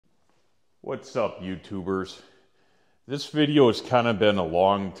What's up, YouTubers? This video has kind of been a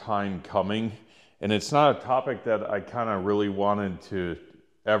long time coming, and it's not a topic that I kind of really wanted to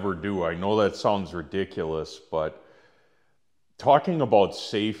ever do. I know that sounds ridiculous, but talking about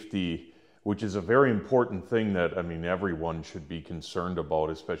safety, which is a very important thing that, everyone should be concerned about,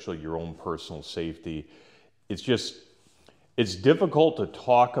 especially your own personal safety. It's difficult to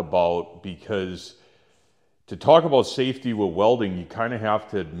talk about because to talk about safety with welding, you kind of have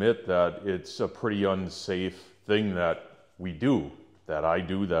to admit that it's a pretty unsafe thing that we do, that I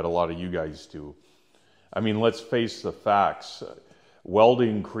do, that a lot of you guys do. Let's face the facts.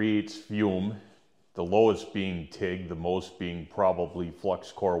 Welding creates fume, the lowest being TIG, the most being probably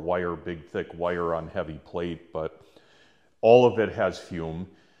flux core wire, big thick wire on heavy plate, but all of it has fume.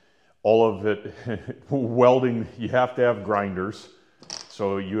 All of it, welding, you have to have grinders.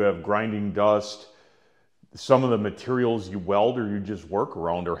 So you have grinding dust. Some of the materials you weld or you just work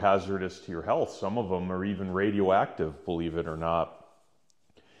around are hazardous to your health. Some of them are even radioactive, believe it or not.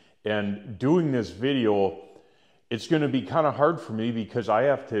 And doing this video, it's going to be kind of hard for me because I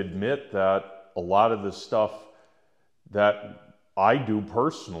have to admit that a lot of the stuff that I do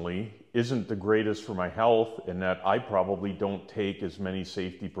personally isn't the greatest for my health, and that I probably don't take as many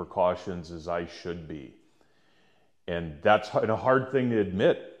safety precautions as I should be. And that's a hard thing to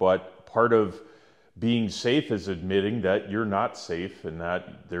admit, but part of being safe is admitting that you're not safe and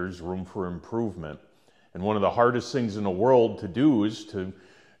that there's room for improvement. And one of the hardest things in the world to do is to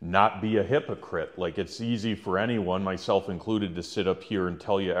not be a hypocrite. Like, it's easy for anyone, myself included, to sit up here and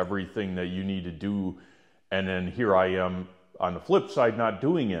tell you everything that you need to do, and then here I am on the flip side not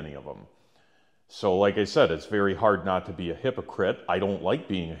doing any of them. So like I said, it's very hard not to be a hypocrite. I don't like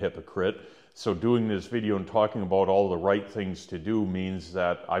being a hypocrite. So doing this video and talking about all the right things to do means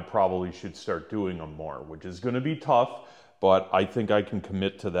that I probably should start doing them more, which is going to be tough, but I think I can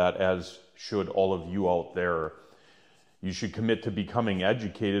commit to that, as should all of you out there. You should commit to becoming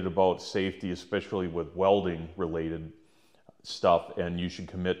educated about safety, especially with welding related stuff, and you should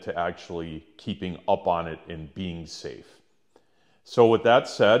commit to actually keeping up on it and being safe. So with that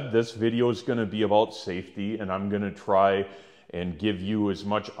said, this video is going to be about safety, and I'm going to try and give you as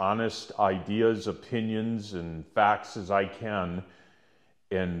much honest ideas, opinions, and facts as I can,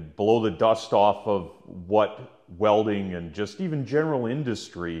 and blow the dust off of what welding and just even general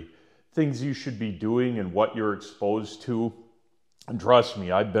industry, things you should be doing and what you're exposed to. And trust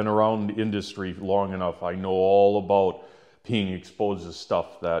me, I've been around industry long enough. I know all about being exposed to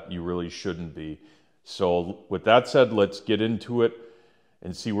stuff that you really shouldn't be. So with that said, let's get into it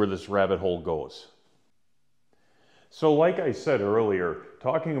and see where this rabbit hole goes. So like I said earlier,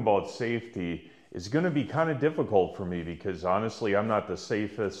 talking about safety is going to be kind of difficult for me because honestly, I'm not the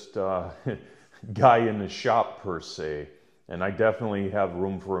safest guy in the shop per se. And I definitely have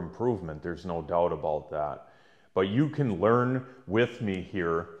room for improvement. There's no doubt about that. But you can learn with me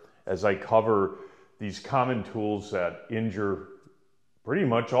here as I cover these common tools that injure pretty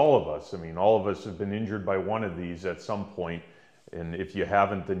much all of us. All of us have been injured by one of these at some point. And if you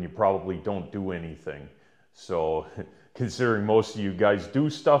haven't, then you probably don't do anything. So considering most of you guys do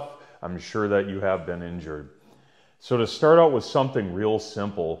stuff, I'm sure that you have been injured. So to start out with something real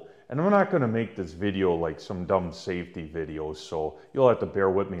simple, and I'm not going to make this video like some dumb safety video, so you'll have to bear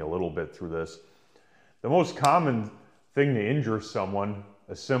with me a little bit through this. The most common thing to injure someone,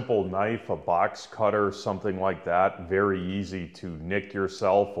 a simple knife, a box cutter, something like that, very easy to nick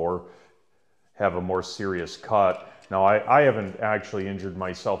yourself or have a more serious cut. Now, I haven't actually injured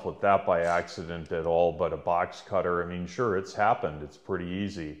myself with that by accident at all, but a box cutter, sure, it's happened. It's pretty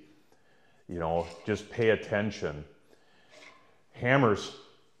easy. Just pay attention. Hammers.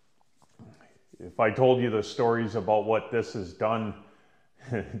 If I told you the stories about what this has done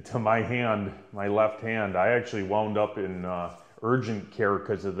to my hand, my left hand, I actually wound up in urgent care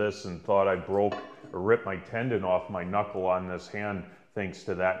because of this and thought I broke or ripped my tendon off my knuckle on this hand thanks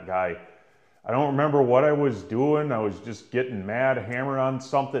to that guy. I don't remember what I was doing. I was just getting mad, hammering on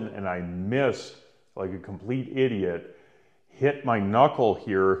something, and I missed like a complete idiot, hit my knuckle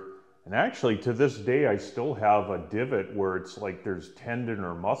here. And actually, to this day, I still have a divot where it's like there's tendon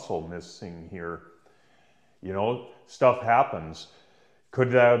or muscle missing here. Stuff happens.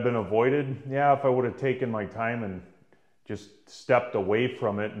 Could that have been avoided? Yeah, if I would have taken my time and just stepped away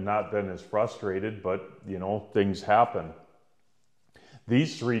from it and not been as frustrated, but, things happen.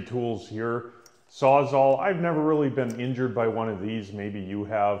 These three tools here, Sawzall, I've never really been injured by one of these. Maybe you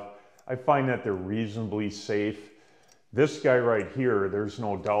have. I find that they're reasonably safe. This guy right here, there's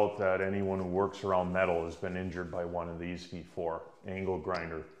no doubt that anyone who works around metal has been injured by one of these before, angle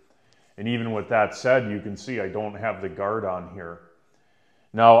grinder. And even with that said, you can see I don't have the guard on here.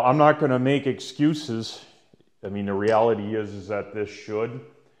 Now, I'm not going to make excuses. I mean, the reality is that this should.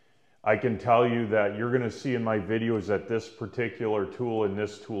 I can tell you that you're going to see in my videos that this particular tool and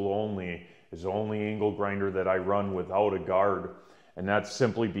this tool only is the only angle grinder that I run without a guard. And that's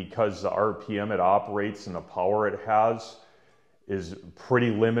simply because the RPM it operates and the power it has is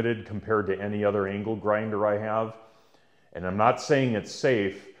pretty limited compared to any other angle grinder I have. And I'm not saying it's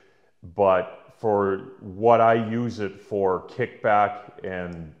safe, but for what I use it for, kickback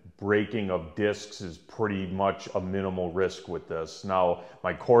and breaking of discs is pretty much a minimal risk with this. Now,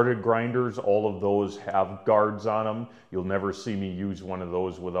 my corded grinders, all of those have guards on them. You'll never see me use one of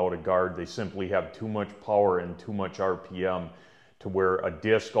those without a guard. They simply have too much power and too much RPM to where a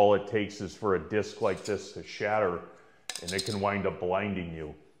disc, all it takes is for a disc like this to shatter and it can wind up blinding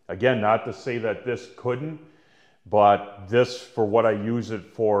you. Again, not to say that this couldn't, but this, for what I use it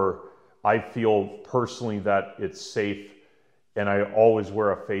for, I feel personally that it's safe. And I always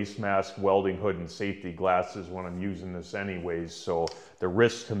wear a face mask, welding hood, and safety glasses when I'm using this anyways. So the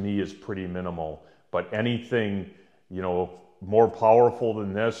risk to me is pretty minimal. But anything, you know, more powerful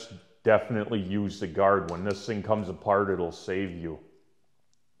than this, definitely use the guard. When this thing comes apart, it'll save you.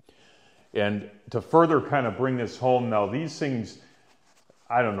 And to further kind of bring this home, now these things,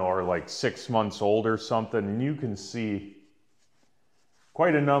 I don't know, are like 6 months old or something. And you can see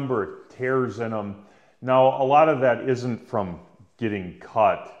quite a number of tears in them. Now, a lot of that isn't from getting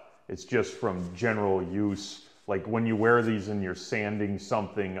cut. It's just from general use. Like when you wear these and you're sanding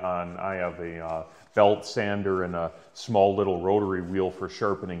something on, I have a belt sander and a small little rotary wheel for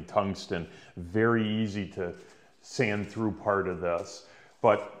sharpening tungsten. Very easy to sand through part of this.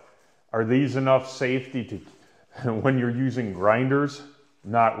 But are these enough safety to, when you're using grinders?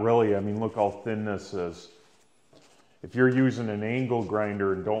 Not really. I mean, look how thin this is. If you're using an angle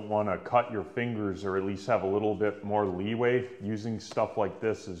grinder and don't want to cut your fingers or at least have a little bit more leeway, using stuff like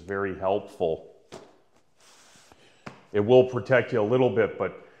this is very helpful. It will protect you a little bit,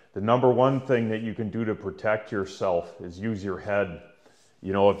 but the number one thing that you can do to protect yourself is use your head.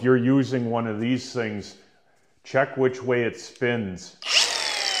 You know, if you're using one of these things, check which way it spins.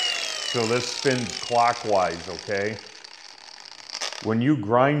 So this spins clockwise, okay? When you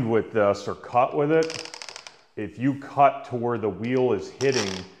grind with this or cut with it, if you cut to where the wheel is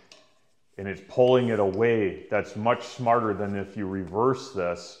hitting and it's pulling it away, that's much smarter than if you reverse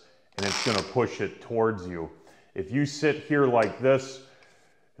this and it's going to push it towards you. If you sit here like this,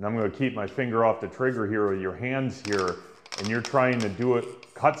 and I'm going to keep my finger off the trigger here with your hands here, and you're trying to do it,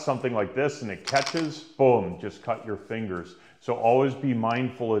 cut something like this and it catches, boom, just cut your fingers. So always be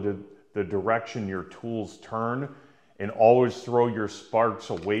mindful of the direction your tools turn. And always throw your sparks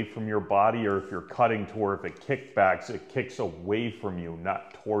away from your body, or if you're cutting to where if it kickbacks, it kicks away from you,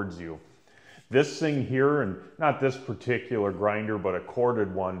 not towards you. This thing here, and not this particular grinder, but a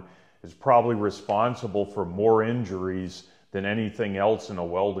corded one, is probably responsible for more injuries than anything else in a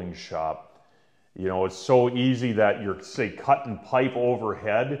welding shop. You know, it's so easy that you're, say, cutting pipe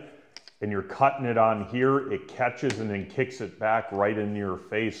overhead, and you're cutting it on here, it catches and then kicks it back right into your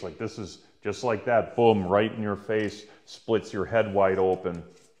face. Like this is just like that, boom, right in your face, splits your head wide open.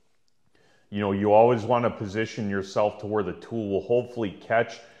 You know, you always want to position yourself to where the tool will hopefully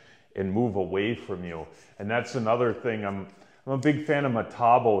catch and move away from you. And that's another thing, I'm a big fan of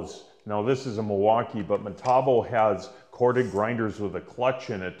Metabos. Now this is a Milwaukee, but Metabo has corded grinders with a clutch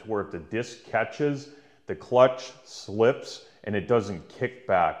in it to where if the disc catches, the clutch slips and it doesn't kick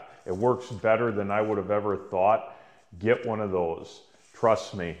back. It works better than I would have ever thought. Get one of those.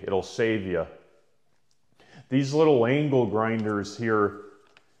 Trust me, it'll save you. These little angle grinders here,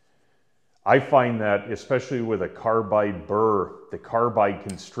 I find that especially with a carbide burr, the carbide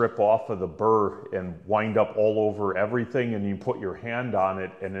can strip off of the burr and wind up all over everything, and you put your hand on it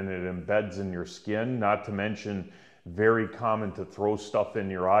and then it embeds in your skin. Not to mention, very common to throw stuff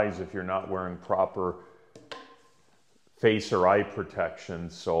in your eyes if you're not wearing proper face or eye protection.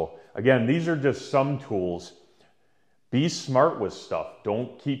 So again, these are just some tools. Be smart with stuff.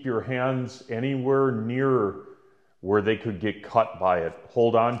 Don't keep your hands anywhere near where they could get cut by it.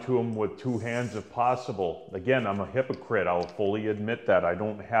 Hold on to them with two hands if possible. Again, I'm a hypocrite. I'll fully admit that. I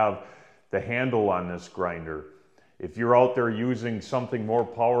don't have the handle on this grinder. If you're out there using something more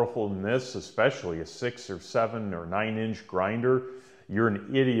powerful than this, especially a 6 or 7 or 9-inch grinder, you're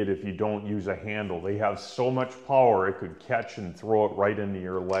an idiot if you don't use a handle. They have so much power, it could catch and throw it right into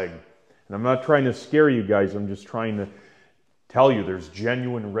your leg. And I'm not trying to scare you guys, I'm just trying to tell you there's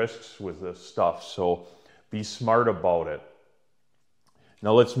genuine risks with this stuff, so be smart about it.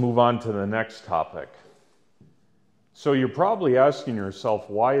 Now let's move on to the next topic. So you're probably asking yourself,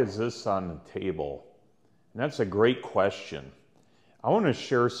 why is this on the table? And that's a great question. I want to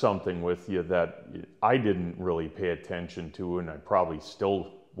share something with you that I didn't really pay attention to, and I probably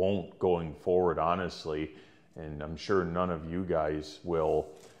still won't going forward, honestly, and I'm sure none of you guys will.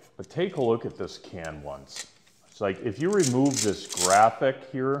 But take a look at this can once. It's like if you remove this graphic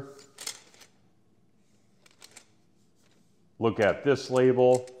here, look at this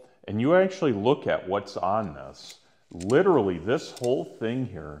label, and you actually look at what's on this. Literally, this whole thing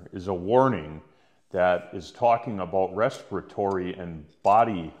here is a warning that is talking about respiratory and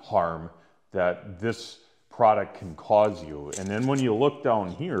body harm that this product can cause you. And then when you look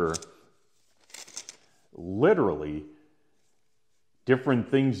down here, literally,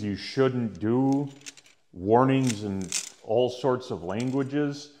 different things you shouldn't do, warnings in all sorts of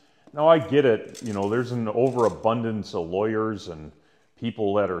languages. Now I get it, you know, there's an overabundance of lawyers and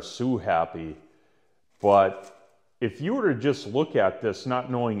people that are sue happy, but if you were to just look at this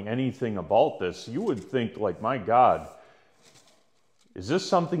not knowing anything about this, you would think like, my God, is this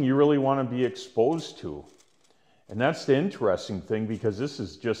something you really want to be exposed to? And that's the interesting thing, because this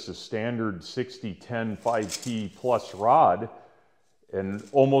is just a standard 60-10 5T plus rod, and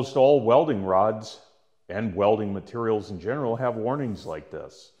almost all welding rods and welding materials in general have warnings like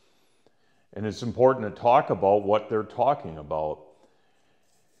this. And it's important to talk about what they're talking about.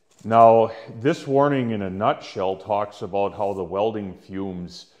 Now, this warning in a nutshell talks about how the welding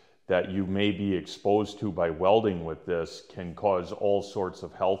fumes that you may be exposed to by welding with this can cause all sorts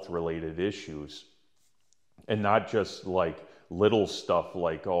of health-related issues. And not just like little stuff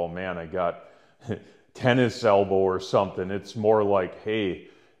like, oh man, I got tennis elbow or something. It's more like, hey,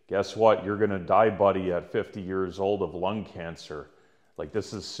 guess what? You're gonna die, buddy, at 50 years old of lung cancer. Like,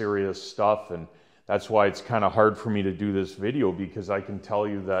 this is serious stuff, and that's why it's kind of hard for me to do this video, because I can tell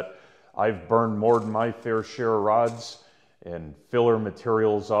you that I've burned more than my fair share of rods and filler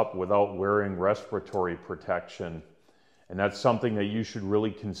materials up without wearing respiratory protection. And that's something that you should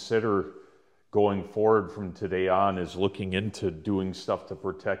really consider going forward from today on, is looking into doing stuff to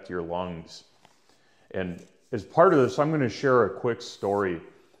protect your lungs. And as part of this, I'm going to share a quick story.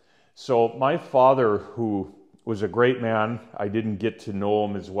 So my father, who was a great man, I didn't get to know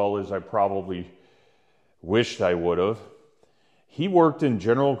him as well as I probably wished I would have. He worked in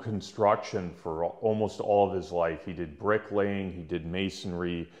general construction for almost all of his life. He did bricklaying, he did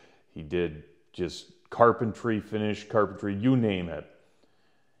masonry, he did just carpentry, finished carpentry, you name it.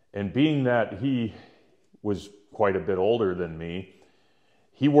 And being that he was quite a bit older than me,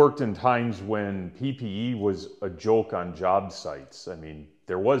 he worked in times when PPE was a joke on job sites. I mean,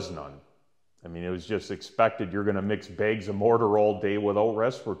 there was none. I mean, it was just expected you're going to mix bags of mortar all day without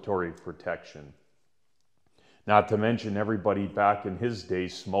respiratory protection. Not to mention everybody back in his day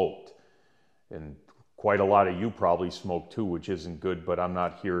smoked. And quite a lot of you probably smoke too, which isn't good, but I'm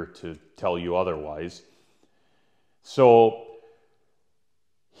not here to tell you otherwise. So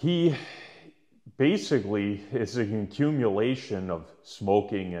he basically is an accumulation of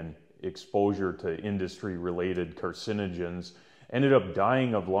smoking and exposure to industry-related carcinogens, ended up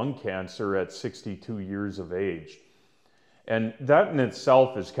dying of lung cancer at 62 years of age. And that in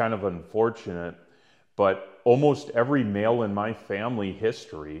itself is kind of unfortunate, but almost every male in my family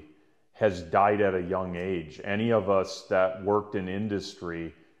history has died at a young age. Any of us that worked in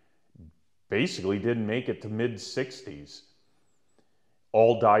industry basically didn't make it to mid-60s.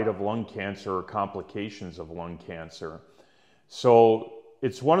 All died of lung cancer or complications of lung cancer. So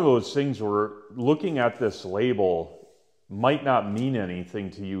it's one of those things where looking at this label might not mean anything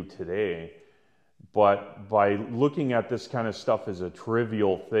to you today, but by looking at this kind of stuff as a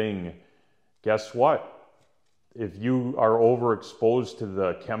trivial thing, guess what? If you are overexposed to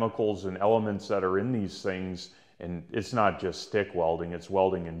the chemicals and elements that are in these things, and it's not just stick welding, it's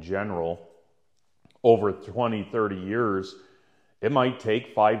welding in general, over 20, 30 years, it might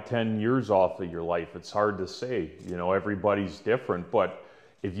take 5, 10 years off of your life. It's hard to say, you know, everybody's different, but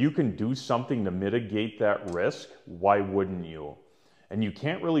if you can do something to mitigate that risk, why wouldn't you? And you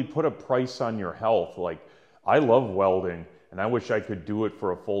can't really put a price on your health. Like, I love welding, and I wish I could do it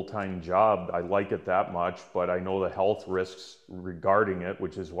for a full-time job. I like it that much, but I know the health risks regarding it,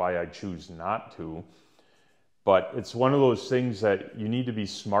 which is why I choose not to. But it's one of those things that you need to be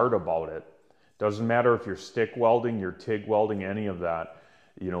smart about it. Doesn't matter if you're stick welding, you're TIG welding, any of that.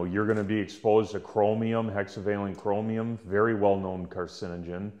 You know, you're going to be exposed to chromium, hexavalent chromium, very well-known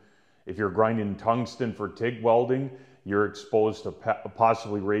carcinogen. If you're grinding tungsten for TIG welding, you're exposed to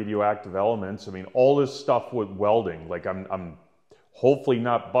possibly radioactive elements. I mean, all this stuff with welding, like I'm hopefully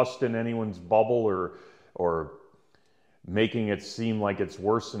not busting anyone's bubble or making it seem like it's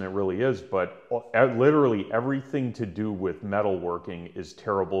worse than it really is, but literally everything to do with metalworking is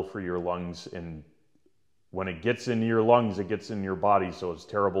terrible for your lungs in When it gets into your lungs, it gets in your body, so it's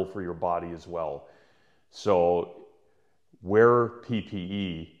terrible for your body as well. So wear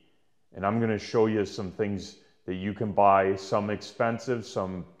PPE, and I'm going to show you some things that you can buy, some expensive,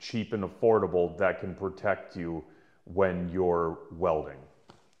 some cheap and affordable, that can protect you when you're welding.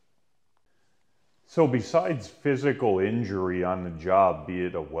 So besides physical injury on the job, be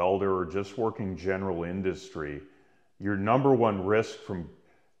it a welder or just working general industry, your number one risk from,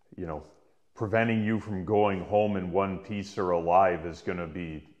 preventing you from going home in one piece or alive is going to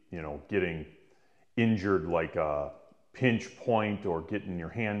be, getting injured, like a pinch point, or getting your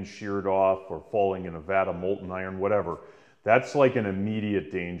hand sheared off, or falling in a vat of molten iron, whatever. That's like an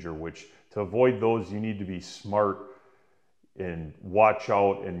immediate danger, which to avoid those, you need to be smart and watch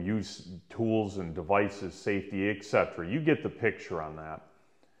out and use tools and devices, safety, etc. You get the picture on that.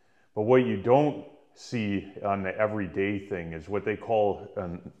 But what you don't see on the everyday thing is what they call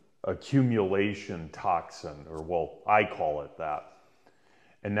an accumulation toxin, or well, I call it that.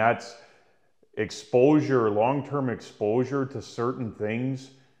 And that's exposure, long-term exposure to certain things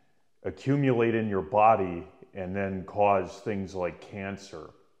accumulate in your body and then cause things like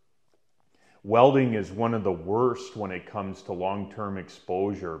cancer. Welding is one of the worst when it comes to long-term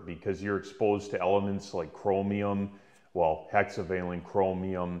exposure, because you're exposed to elements like chromium, well, hexavalent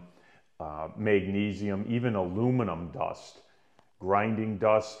chromium, magnesium, even aluminum dust, grinding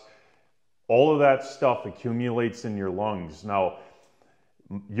dust. All of that stuff accumulates in your lungs. Now,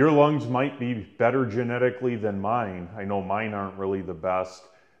 your lungs might be better genetically than mine. I know mine aren't really the best,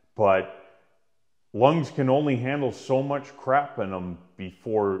 but lungs can only handle so much crap in them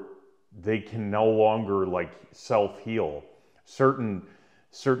before they can no longer like self-heal. Certain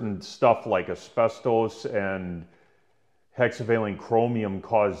stuff like asbestos and hexavalent chromium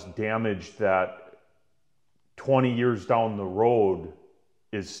cause damage that 20 years down the road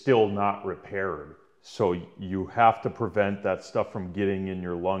is still not repaired. So you have to prevent that stuff from getting in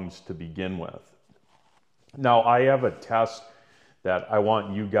your lungs to begin with. Now, I have a test that I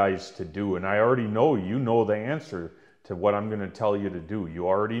want you guys to do, and I already know you know the answer to what I'm going to tell you to do. You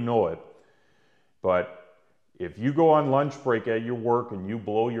already know it. But if you go on lunch break at your work and you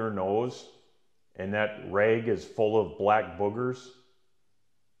blow your nose and that rag is full of black boogers,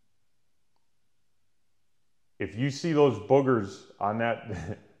 if you see those boogers on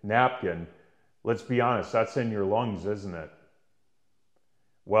that napkin, let's be honest, that's in your lungs, isn't it?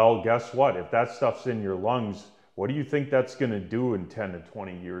 Well, guess what? If that stuff's in your lungs, what do you think that's going to do in 10 to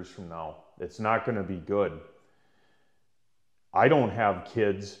 20 years from now? It's not going to be good. I don't have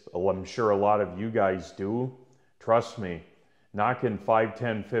kids. I'm sure a lot of you guys do. Trust me, knocking 5,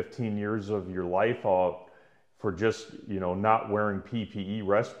 10, 15 years of your life out for just, not wearing PPE,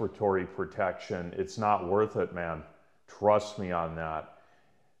 respiratory protection, it's not worth it, man. Trust me on that.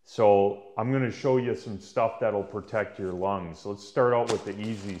 So I'm going to show you some stuff that'll protect your lungs. Let's start out with the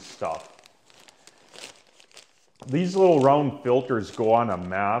easy stuff. These little round filters go on a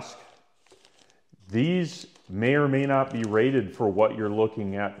mask. These may or may not be rated for what you're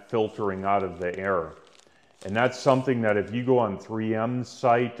looking at filtering out of the air. And that's something that if you go on 3M's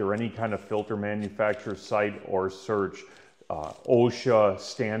site or any kind of filter manufacturer site, or search OSHA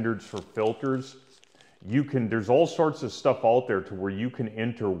standards for filters, there's all sorts of stuff out there to where you can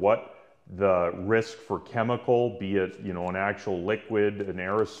enter what the risk for chemical, be it, an actual liquid, an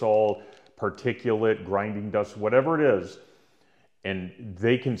aerosol, particulate, grinding dust, whatever it is, and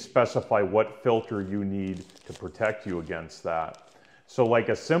they can specify what filter you need to protect you against that. So like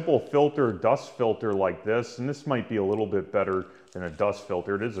a simple filter, dust filter like this, and this might be a little bit better than a dust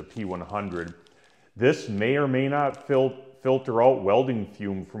filter, it is a P100. This may or may not filter out welding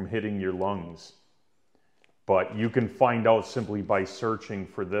fume from hitting your lungs. But you can find out simply by searching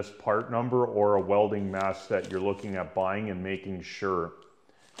for this part number or a welding mask that you're looking at buying and making sure.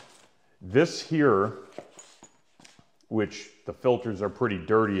 This here, which the filters are pretty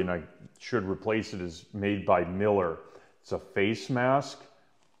dirty and I should replace it, is made by Miller. It's a face mask.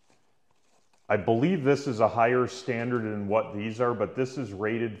 I believe this is a higher standard than what these are, but this is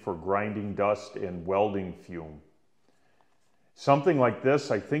rated for grinding dust and welding fume. Something like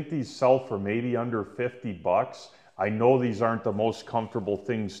this, I think these sell for maybe under 50 bucks. I know these aren't the most comfortable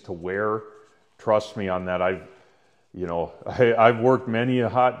things to wear. Trust me on that. I've worked many a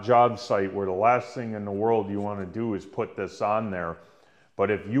hot job site where the last thing in the world you want to do is put this on there.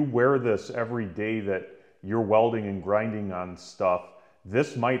 But if you wear this every day that you're welding and grinding on stuff,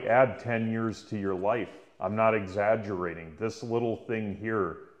 this might add 10 years to your life. I'm not exaggerating. This little thing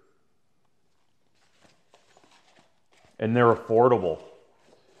here. And they're affordable,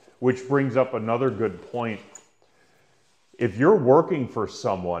 which brings up another good point. If you're working for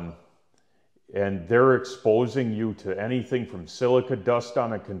someone and they're exposing you to anything from silica dust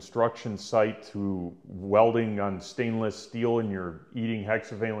on a construction site to welding on stainless steel, and you're eating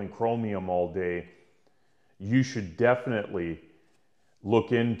hexavalent chromium all day, you should definitely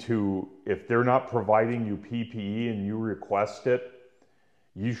look into, if they're not providing you PPE and you request it,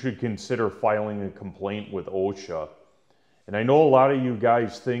 you should consider filing a complaint with OSHA. And I know a lot of you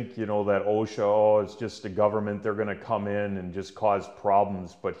guys think, you know, that OSHA, oh, it's just the government, they're going to come in and just cause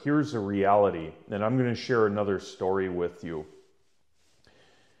problems. But here's the reality, and I'm going to share another story with you.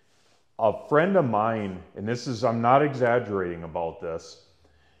 A friend of mine, and this is, I'm not exaggerating about this,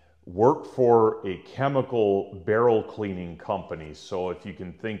 worked for a chemical barrel cleaning company. So if you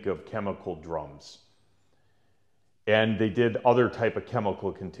can think of chemical drums. And they did other type of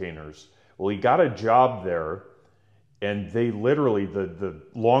chemical containers. Well, he got a job there, and they literally, the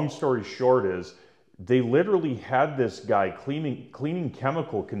long story short is, they literally had this guy cleaning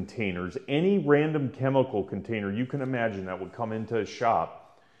chemical containers, any random chemical container you can imagine that would come into a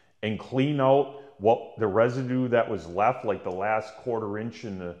shop, and clean out what the residue that was left, like the last quarter inch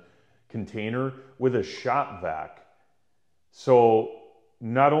in the container, with a shop vac. So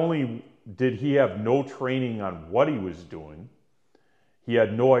not only did he have no training on what he was doing, he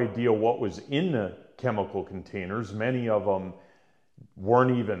had no idea what was in the chemical containers. Many of them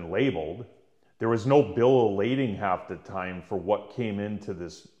weren't even labeled. There was no bill of lading half the time for what came into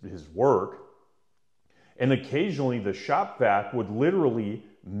his work. And occasionally the shop vac would literally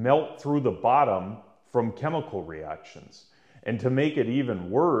melt through the bottom from chemical reactions. And to make it even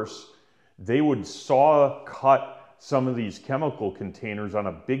worse, they would saw cut some of these chemical containers on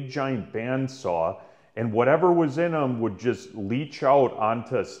a big giant bandsaw, and whatever was in them would just leach out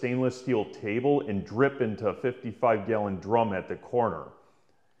onto a stainless steel table and drip into a 55-gallon drum at the corner.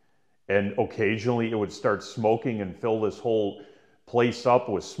 And occasionally it would start smoking and fill this whole place up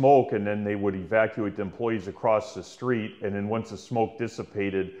with smoke, and then they would evacuate the employees across the street, and then once the smoke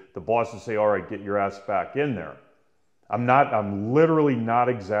dissipated, the boss would say, all right, get your ass back in there. I'm literally not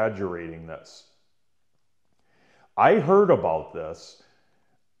exaggerating this. I heard about this,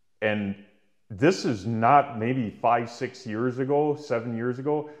 and this is not maybe 5, 6 years ago, 7 years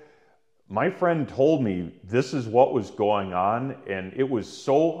ago. My friend told me this is what was going on, and it was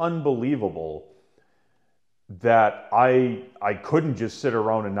so unbelievable that I couldn't just sit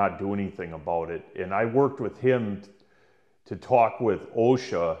around and not do anything about it. And I worked with him to talk with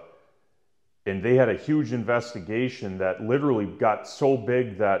OSHA, and they had a huge investigation that literally got so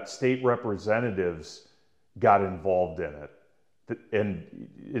big that state representatives got involved in it. And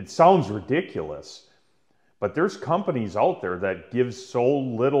it sounds ridiculous, but there's companies out there that give so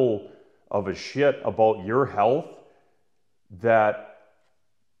little of a shit about your health that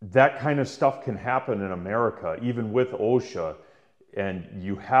kind of stuff can happen in America, even with OSHA. And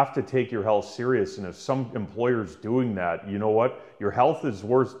you have to take your health serious. And if some employer's doing that, you know what? Your health is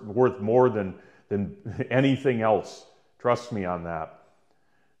worth more than anything else. Trust me on that.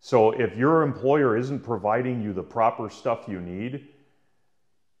 So if your employer isn't providing you the proper stuff you need,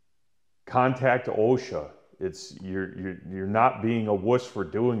 contact OSHA. You're not being a wuss for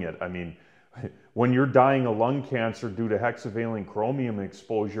doing it. I mean, when you're dying of lung cancer due to hexavalent chromium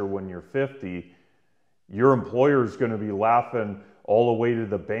exposure when you're 50, your employer is going to be laughing all the way to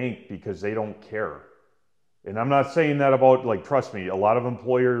the bank because they don't care. And I'm not saying that about, like, trust me, a lot of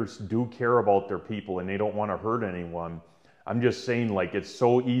employers do care about their people and they don't want to hurt anyone. I'm just saying, like, it's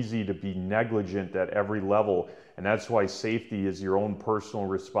so easy to be negligent at every level, and that's why safety is your own personal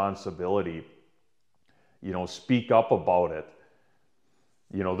responsibility. You know, speak up about it.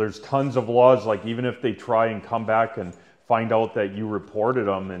 You know, there's tons of laws, like even if they try and come back and find out that you reported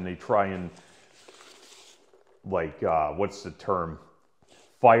them and they try and, like, what's the term?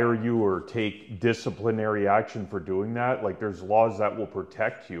 Fire you or take disciplinary action for doing that. Like, there's laws that will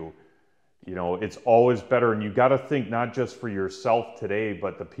protect you. You know, it's always better, and you got to think not just for yourself today,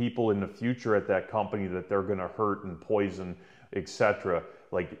 but the people in the future at that company that they're going to hurt and poison, etc.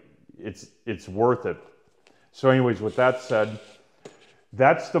 Like, it's worth it. So anyways, with that said,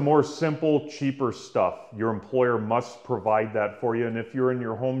 that's the more simple, cheaper stuff. Your employer must provide that for you, and if you're in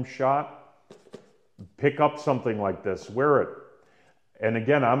your home shop, pick up something like this, wear it. And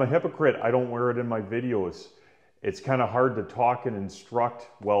again, I'm a hypocrite. I don't wear it in my videos. It's kind of hard to talk and instruct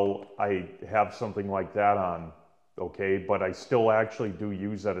while I have something like that on, okay? But I still actually do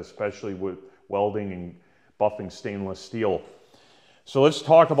use that, especially with welding and buffing stainless steel. So let's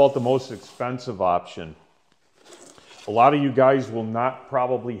talk about the most expensive option. A lot of you guys will not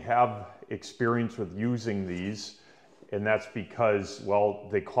probably have experience with using these, And that's because, well,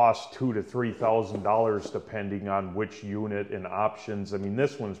 they cost $2,000 to $3,000 depending on which unit and options. I mean,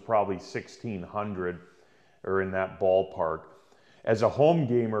 this one's probably $1,600 or in that ballpark. As a home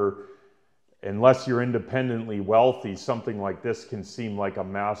gamer, unless you're independently wealthy, something like this can seem like a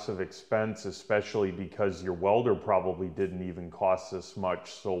massive expense, especially because your welder probably didn't even cost this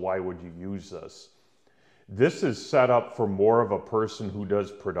much, so why would you use this? This is set up for more of a person who does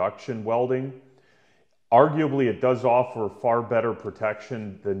production welding. Arguably, it does offer far better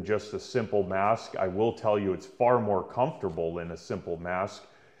protection than just a simple mask. I will tell you it's far more comfortable than a simple mask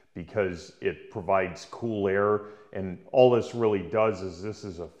because it provides cool air, and all this really does is this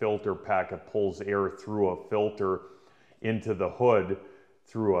is a filter pack. It pulls air through a filter into the hood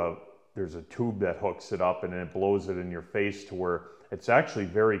there's a tube that hooks it up and it blows it in your face to where it's actually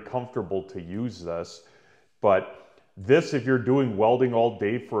very comfortable to use this. But this, if you're doing welding all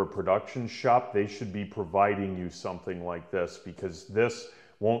day for a production shop, they should be providing you something like this because this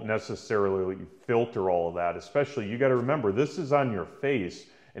won't necessarily filter all of that. Especially, you got to remember, this is on your face,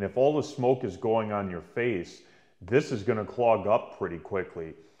 and if all the smoke is going on your face, this is going to clog up pretty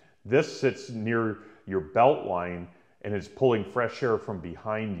quickly. This sits near your belt line and is pulling fresh air from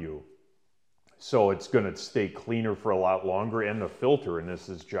behind you. So it's going to stay cleaner for a lot longer, and the filter in this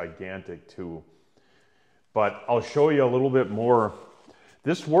is gigantic too. But I'll show you a little bit more.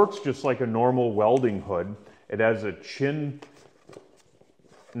 This works just like a normal welding hood. It has a chin,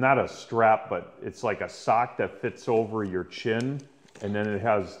 not a strap, but it's like a sock that fits over your chin, and then it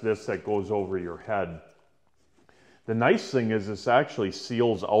has this that goes over your head. The nice thing is this actually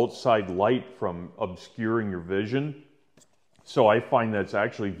seals outside light from obscuring your vision. So I find that it's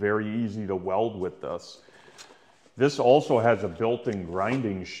actually very easy to weld with this. This also has a built-in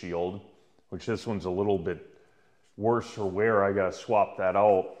grinding shield, which this one's a little bit worse for wear. I gotta swap that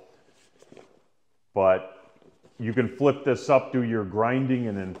out. But you can flip this up, do your grinding,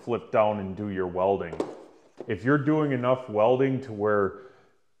 and then flip down and do your welding. If you're doing enough welding to where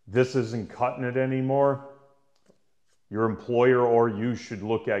this isn't cutting it anymore, your employer or you should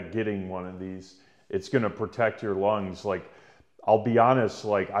look at getting one of these. It's gonna protect your lungs. Like, I'll be honest,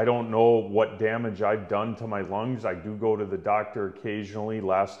 like, I don't know what damage I've done to my lungs. I do go to the doctor occasionally.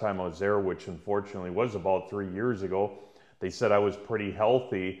 Last time I was there, which unfortunately was about 3 years ago, they said I was pretty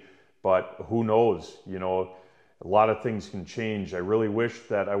healthy, but who knows, you know, a lot of things can change. I really wish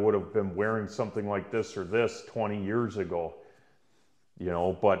that I would have been wearing something like this or this 20 years ago, you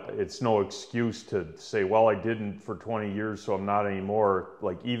know, but it's no excuse to say, well, I didn't for 20 years, so I'm not anymore.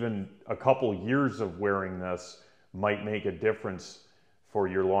 Like, even a couple years of wearing this might make a difference for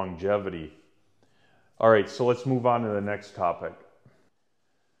your longevity. All right, so let's move on to the next topic.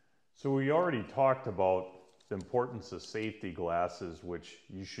 So we already talked about the importance of safety glasses, which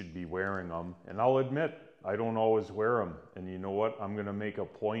you should be wearing them. And I'll admit, I don't always wear them. And you know what? I'm gonna make a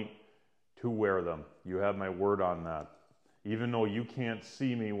point to wear them. You have my word on that. Even though you can't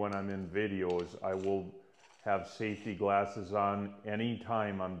see me when I'm in videos, I will have safety glasses on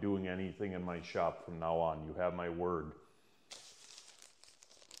anytime I'm doing anything in my shop from now on. You have my word.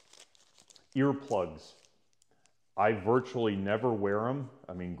 Earplugs. I virtually never wear them.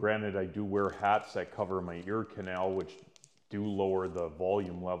 I mean, granted, I do wear hats that cover my ear canal, which do lower the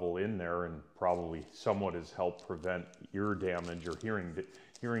volume level in there and probably somewhat has helped prevent ear damage or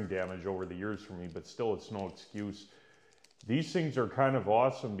hearing damage over the years for me, but still, it's no excuse. These things are kind of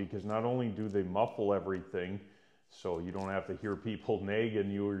awesome because not only do they muffle everything, so you don't have to hear people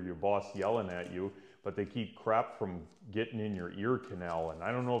nagging you or your boss yelling at you, but they keep crap from getting in your ear canal. And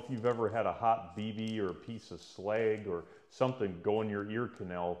I don't know if you've ever had a hot BB or a piece of slag or something go in your ear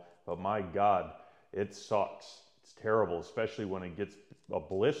canal, but my God, it sucks. It's terrible, especially when it gets a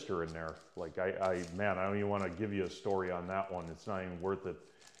blister in there. Like, man, I don't even want to give you a story on that one. It's not even worth it.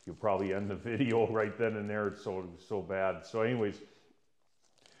 You'll probably end the video right then and there. It's so bad. So anyways,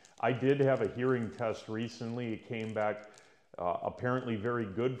 I did have a hearing test recently. It came back apparently very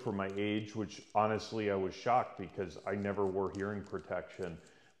good for my age, which honestly I was shocked because I never wore hearing protection.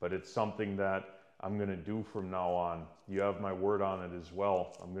 But it's something that I'm going to do from now on. You have my word on it as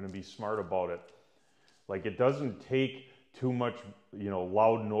well. I'm going to be smart about it. Like, it doesn't take too much, you know,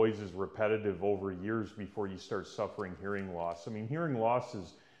 loud noises repetitive over years before you start suffering hearing loss. I mean, hearing loss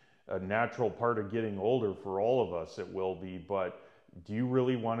is a natural part of getting older for all of us. It will be, but do you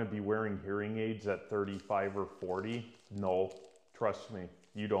really want to be wearing hearing aids at 35 or 40? No, trust me,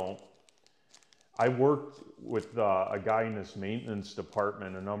 you don't. I worked with a guy in this maintenance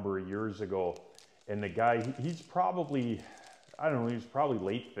department a number of years ago, and the guy, he's probably, I don't know, he was probably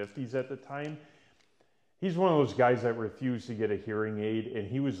late 50s at the time. He's one of those guys that refused to get a hearing aid, and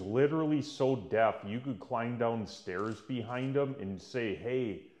he was literally so deaf, you could climb down stairs behind him and say,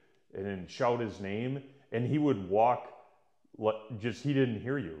 hey, and then shout his name, and he would walk, just he didn't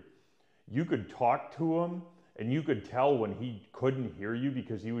hear you. You could talk to him, and you could tell when he couldn't hear you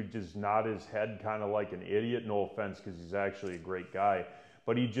because he would just nod his head kind of like an idiot. No offense, because he's actually a great guy.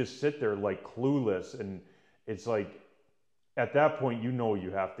 But he'd just sit there like clueless, and it's like, at that point, you know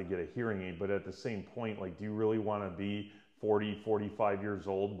you have to get a hearing aid, but at the same point, like, do you really want to be 40, 45 years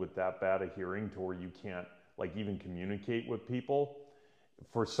old with that bad a hearing to where you can't, like, even communicate with people?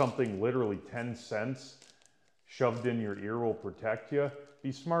 For something literally 10 cents shoved in your ear will protect you,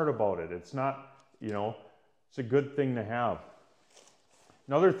 be smart about it. It's not, you know, it's a good thing to have.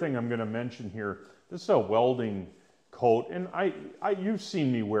 Another thing I'm going to mention here, this is a welding coat, and you've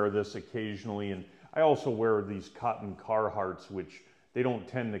seen me wear this occasionally, and I also wear these cotton Carhartts, which they don't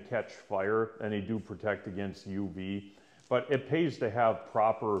tend to catch fire, and they do protect against UV, but it pays to have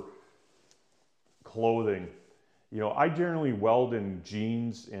proper clothing. You know, I generally weld in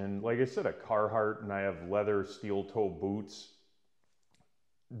jeans and, like I said, a Carhartt, and I have leather steel toe boots.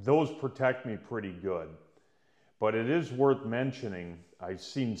 Those protect me pretty good. But it is worth mentioning, I've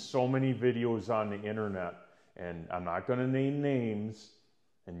seen so many videos on the internet, and I'm not going to name names,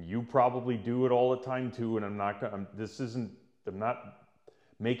 and you probably do it all the time too, and I'm not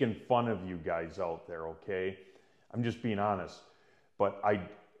making fun of you guys out there, okay? I'm just being honest. But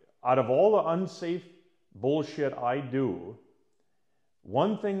out of all the unsafe bullshit I do,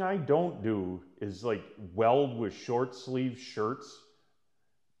 one thing I don't do is like weld with short sleeve shirts,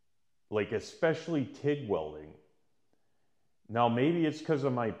 like especially TIG welding. Now maybe it's because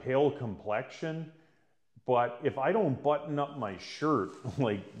of my pale complexion, but if I don't button up my shirt,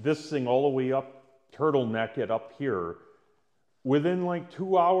 like this thing all the way up, turtleneck it up here, within like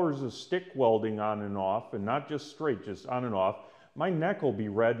 2 hours of stick welding on and off, and not just straight, just on and off, my neck will be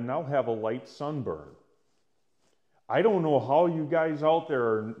red and I'll have a light sunburn. I don't know how you guys out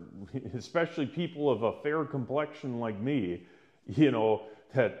there, especially people of a fair complexion like me, you know,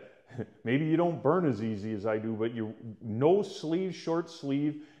 that maybe you don't burn as easy as I do, but you no sleeve, short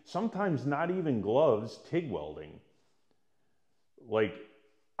sleeve, sometimes not even gloves, TIG welding. Like,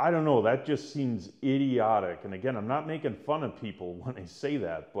 I don't know, that just seems idiotic. And again, I'm not making fun of people when I say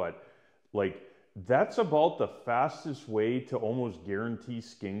that, but like, that's about the fastest way to almost guarantee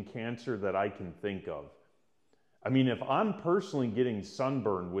skin cancer that I can think of. I mean, if I'm personally getting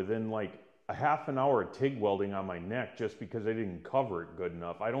sunburned within like a half an hour of TIG welding on my neck just because I didn't cover it good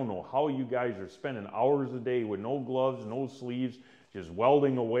enough, I don't know how you guys are spending hours a day with no gloves, no sleeves, just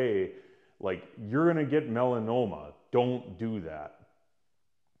welding away. Like, you're gonna get melanoma. Don't do that.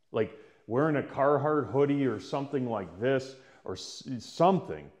 Like, wearing a Carhartt hoodie or something like this, or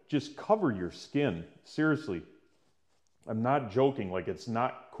something, just cover your skin. Seriously, I'm not joking. Like, it's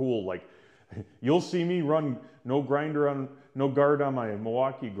not cool. Like, you'll see me run no guard on my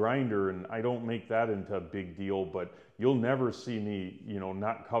Milwaukee grinder, and I don't make that into a big deal, but you'll never see me, you know,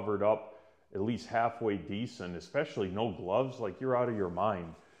 not covered up at least halfway decent, especially no gloves. Like, you're out of your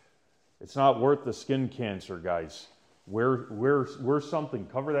mind. It's not worth the skin cancer, guys. Wear something,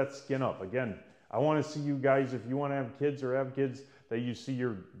 cover that skin up. Again, I want to see you guys, if you want to have kids or have kids, that you see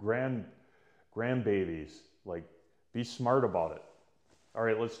your grandbabies. Like, be smart about it. All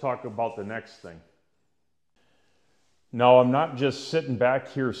right, let's talk about the next thing. Now, I'm not just sitting back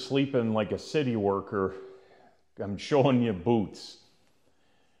here sleeping like a city worker. I'm showing you boots.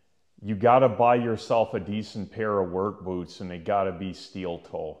 You got to buy yourself a decent pair of work boots, and they got to be steel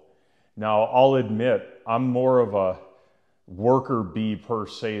toe. Now, I'll admit, I'm more of a worker bee per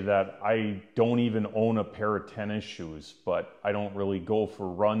se, that I don't even own a pair of tennis shoes, but I don't really go for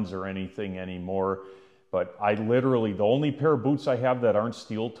runs or anything anymore. But I literally, the only pair of boots I have that aren't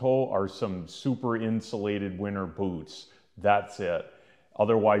steel toe are some super insulated winter boots. That's it.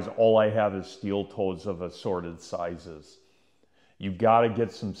 Otherwise, all I have is steel toes of assorted sizes. You've got to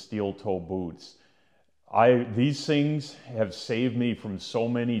get some steel toe boots. These things have saved me from so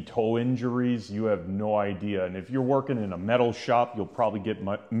many toe injuries, you have no idea. And if you're working in a metal shop, you'll probably get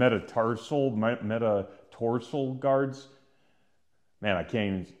metatarsal guards. Man, I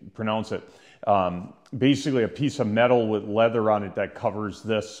can't even pronounce it. Basically a piece of metal with leather on it that covers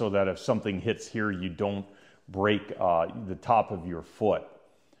this so that if something hits here, you don't break the top of your foot.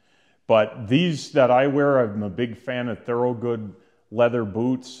 But these that I wear, I'm a big fan of Thorogood leather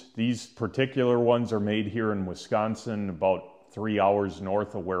boots. These particular ones are made here in Wisconsin, about 3 hours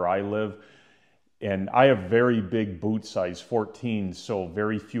north of where I live. And I have very big boot size, 14, so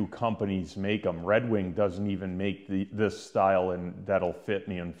very few companies make them. Red Wing doesn't even make this style, and that'll fit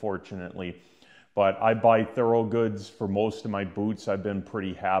me, unfortunately. But I buy Thorogoods for most of my boots. I've been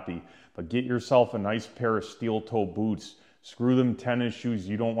pretty happy. But get yourself a nice pair of steel toe boots. Screw them tennis shoes.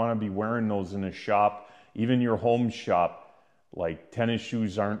 You don't want to be wearing those in a shop, even your home shop. Like tennis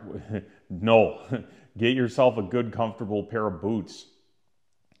shoes aren't, no. Get yourself a good comfortable pair of boots.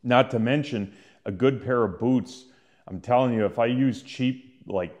 Not to mention a good pair of boots. I'm telling you, if I use cheap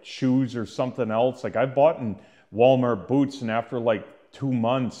like shoes or something else, like I've bought in Walmart boots and after like 2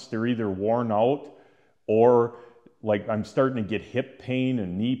 months, they're either worn out or like I'm starting to get hip pain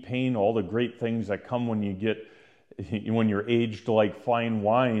and knee pain, all the great things that come when when you're aged like fine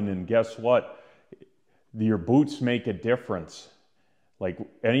wine. And guess what? Your boots make a difference. Like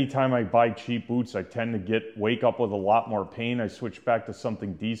anytime I buy cheap boots, I tend to wake up with a lot more pain. I switch back to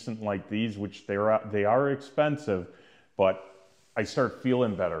something decent like these, which they are expensive, but I start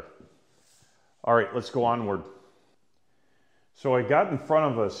feeling better. All right, let's go onward. So I got in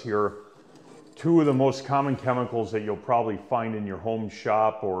front of us here two of the most common chemicals that you'll probably find in your home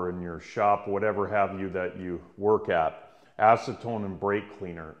shop or in your shop, whatever have you that you work at: acetone and brake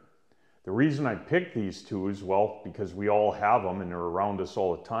cleaner. The reason I picked these two is, well, because we all have them and they're around us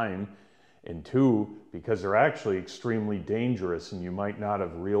all the time. And two, because they're actually extremely dangerous and you might not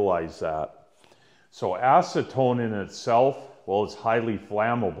have realized that. So acetone in itself, well, it's highly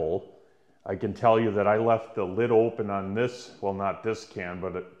flammable. I can tell you that I left the lid open on this, well, not this can,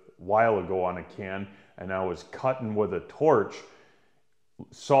 but a while ago on a can, and I was cutting with a torch,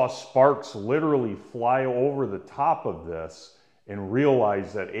 saw sparks literally fly over the top of this, and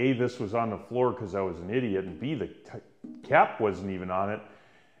realized that A, this was on the floor because I was an idiot, and B, the cap wasn't even on it.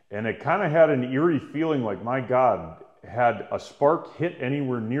 And it kind of had an eerie feeling like, my God, had a spark hit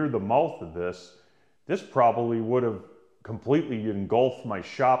anywhere near the mouth of this, this probably would have completely engulfed my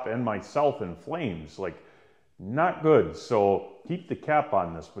shop and myself in flames. Like, not good. So keep the cap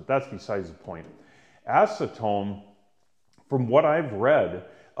on this, but that's besides the point. Acetone, from what I've read,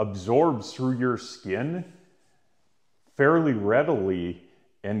 absorbs through your skin fairly readily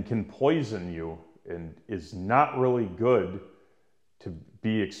and can poison you and is not really good to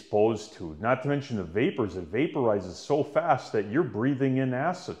be exposed to. Not to mention the vapors. It vaporizes so fast that you're breathing in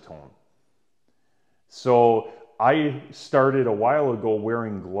acetone. So I started a while ago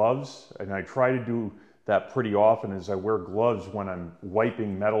wearing gloves, and I try to do that pretty often as I wear gloves when I'm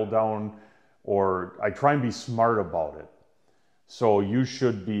wiping metal down, or I try and be smart about it. So you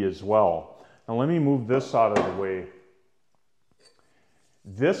should be as well. Now let me move this out of the way.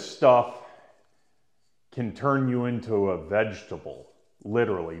 This stuff can turn you into a vegetable,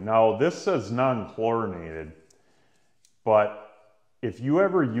 literally. Now, this says non-chlorinated, but if you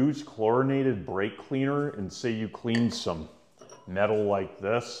ever use chlorinated brake cleaner and say you clean some metal like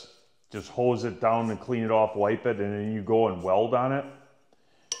this, just hose it down and clean it off, wipe it, and then you go and weld on it,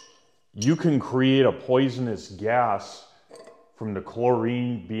 you can create a poisonous gas from the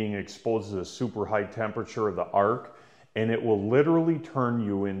chlorine being exposed to the super high temperature of the arc, and it will literally turn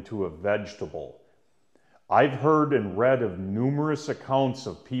you into a vegetable. I've heard and read of numerous accounts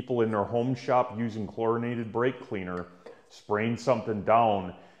of people in their home shop using chlorinated brake cleaner, spraying something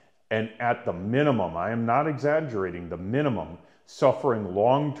down, and at the minimum, I am not exaggerating, the minimum, suffering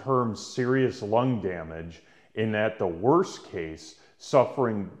long-term serious lung damage, and at the worst case,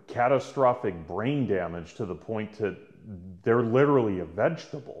 suffering catastrophic brain damage to the point that they're literally a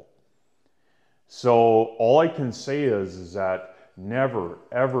vegetable. So all I can say is that never,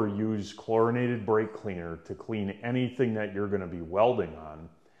 ever use chlorinated brake cleaner to clean anything that you're going to be welding on.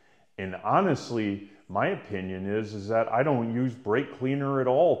 And honestly, my opinion is that I don't use brake cleaner at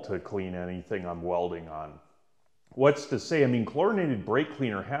all to clean anything I'm welding on. What's to say? I mean, chlorinated brake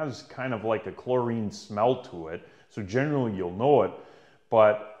cleaner has kind of like a chlorine smell to it, so generally you'll know it,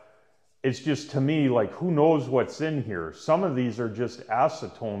 but it's just, to me, like, who knows what's in here? Some of these are just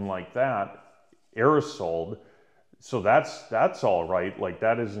acetone like that, aerosoled, so that's all right. Like,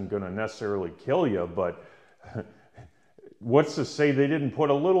 that isn't going to necessarily kill you, but what's to say they didn't put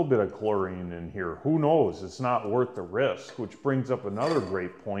a little bit of chlorine in here? Who knows? It's not worth the risk, which brings up another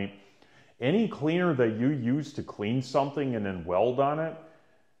great point. Any cleaner that you use to clean something and then weld on it,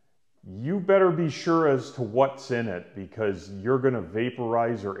 you better be sure as to what's in it, because you're going to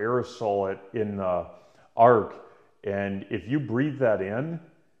vaporize or aerosol it in the arc, and if you breathe that in,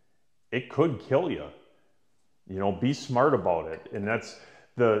 it could kill you. You know, be smart about it. And that's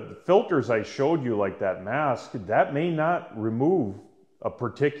the filters I showed you, like that mask, that may not remove a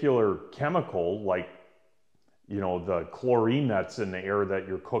particular chemical, like, you know, the chlorine that's in the air that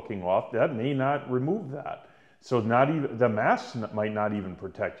you're cooking off, that may not remove that. So not even the mask might not even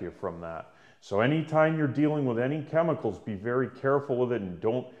protect you from that. So anytime you're dealing with any chemicals, be very careful with it and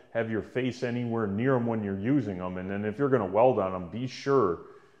don't have your face anywhere near them when you're using them. And then if you're going to weld on them, be sure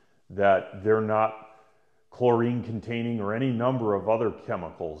that they're not chlorine containing or any number of other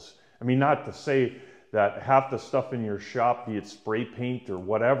chemicals. I mean, not to say that half the stuff in your shop, be it spray paint or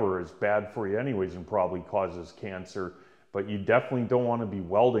whatever, is bad for you anyways and probably causes cancer, but you definitely don't want to be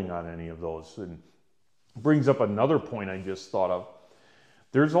welding on any of those. And brings up another point I just thought of.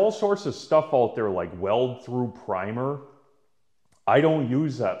 There's all sorts of stuff out there like weld through primer. I don't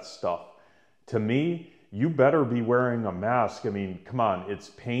use that stuff. To me, you better be wearing a mask. I mean, come on, it's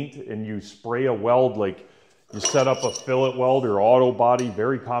paint and you spray a weld, like you set up a fillet weld or auto body,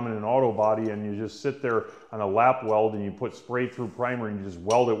 very common in auto body, and you just sit there on a lap weld and you put spray through primer and you just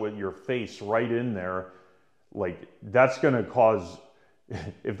weld it with your face right in there. Like, that's gonna cause,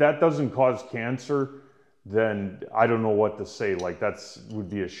 if that doesn't cause cancer, then I don't know what to say. Like, that's would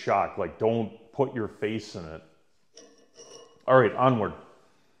be a shock. Like, don't put your face in it. All right, onward.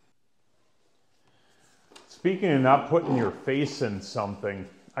 Speaking of not putting your face in something,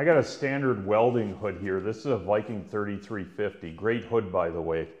 I got a standard welding hood here. This is a Viking 3350. Great hood, by the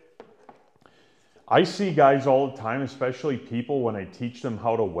way. I see guys all the time, especially people, when I teach them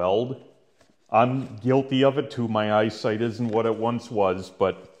how to weld. I'm guilty of it too. My eyesight isn't what it once was,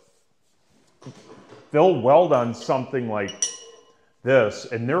 but they'll weld on something like this,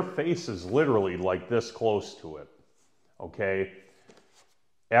 and their face is literally like this close to it, okay?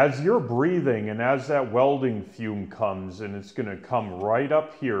 As you're breathing and as that welding fume comes, and it's gonna come right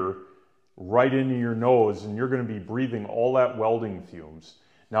up here, right into your nose, and you're gonna be breathing all that welding fumes.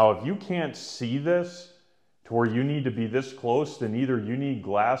 Now, if you can't see this to where you need to be this close, then either you need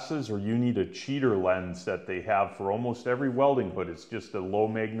glasses or you need a cheater lens that they have for almost every welding hood. It's just a low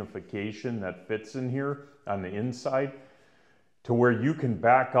magnification that fits in here on the inside to where you can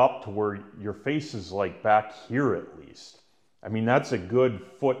back up to where your face is like back here at least. I mean, that's a good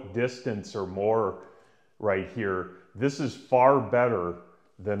foot distance or more right here. This is far better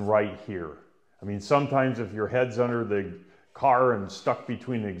than right here. I mean, sometimes if your head's under the car and stuck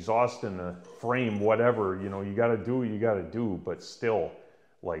between the exhaust and the frame, whatever, you know, you got to do what you got to do, but still,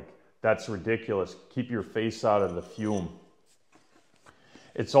 like, that's ridiculous. Keep your face out of the fume.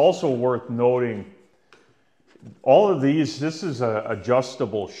 It's also worth noting, all of these, this is a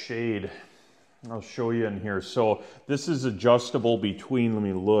adjustable shade. I'll show you in here. So this is adjustable between, let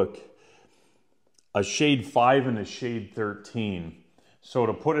me look, a shade 5 and a shade 13. So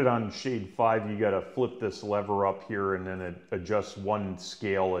to put it on shade 5, you got to flip this lever up here and then it adjusts one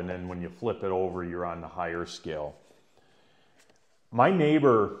scale, and then when you flip it over, you're on the higher scale. My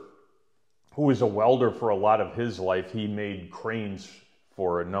neighbor, who was a welder for a lot of his life, he made cranes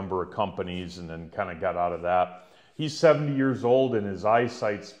for a number of companies and then kind of got out of that. He's 70 years old and his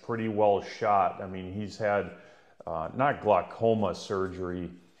eyesight's pretty well shot. I mean, he's had not glaucoma surgery.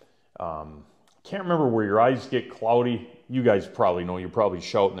 Can't remember where your eyes get cloudy. You guys probably know, you're probably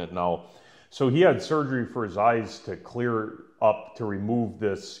shouting it now. So he had surgery for his eyes to clear up, to remove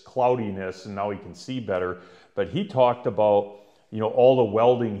this cloudiness, and now he can see better. But he talked about, you know, all the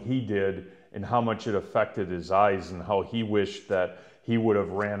welding he did and how much it affected his eyes and how he wished that he would have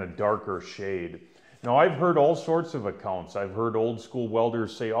ran a darker shade. Now, I've heard all sorts of accounts. I've heard old school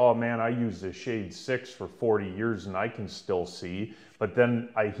welders say, oh man, I used a shade 6 for 40 years and I can still see. But then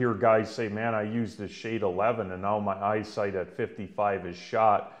I hear guys say, man, I used the shade 11 and now my eyesight at 55 is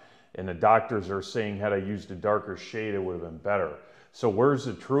shot. And the doctors are saying, had I used a darker shade, it would have been better. So where's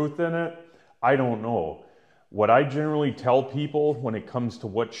the truth in it? I don't know. What I generally tell people when it comes to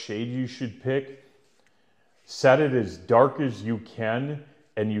what shade you should pick, set it as dark as you can,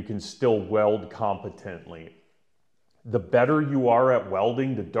 and you can still weld competently. The better you are at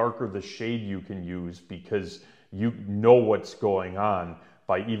welding, the darker the shade you can use, because you know what's going on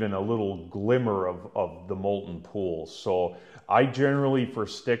by even a little glimmer of the molten pool. So I generally, for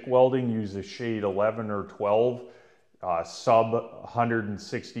stick welding, use a shade 11 or 12, sub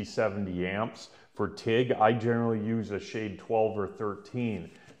 160, 70 amps. For TIG, I generally use a shade 12 or 13.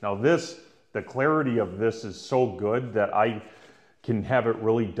 Now this, the clarity of this is so good that I can have it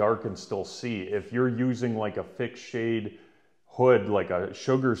really dark and still see. If you're using like a fixed shade hood, like a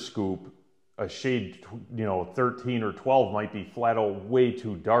sugar scoop, a shade, you know, 13 or 12 might be flat out way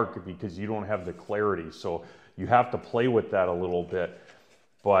too dark because you don't have the clarity. So you have to play with that a little bit.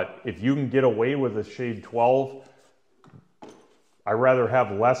 But if you can get away with a shade 12, I'd rather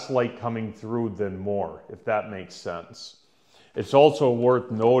have less light coming through than more, if that makes sense. It's also worth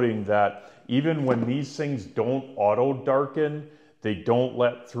noting that even when these things don't auto darken, They don't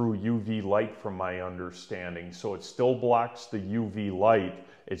let through UV light from my understanding. So it still blocks the UV light.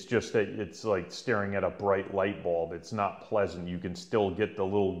 It's just that it's like staring at a bright light bulb. It's not pleasant. You can still get the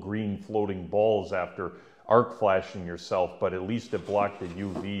little green floating balls after arc flashing yourself, but at least it blocked the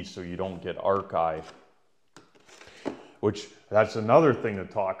UV so you don't get arc eye. Which, that's another thing to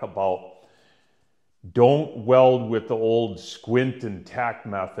talk about. Don't weld with the old squint and tack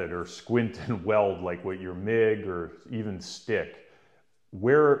method, or squint and weld like with your MIG or even stick.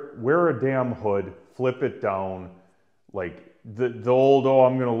 Wear a damn hood, flip it down, like the old, oh,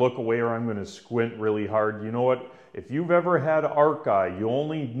 I'm gonna look away or I'm gonna squint really hard. You know what? If you've ever had arc eye, you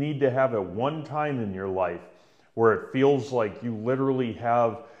only need to have it one time in your life where it feels like you literally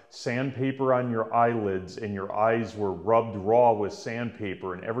have sandpaper on your eyelids and your eyes were rubbed raw with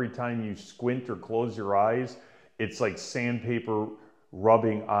sandpaper, and every time you squint or close your eyes, it's like sandpaper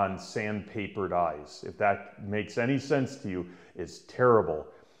rubbing on sandpapered eyes. If that makes any sense to you, it's terrible.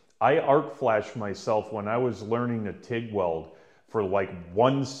 I arc flashed myself when I was learning to TIG weld for like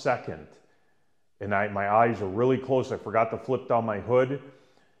 1 second, and my eyes were really close. I forgot to flip down my hood.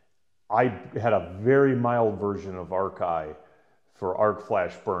 I had a very mild version of arc eye for arc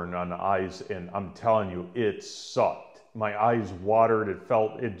flash burn on the eyes, and I'm telling you, it sucked. My eyes watered,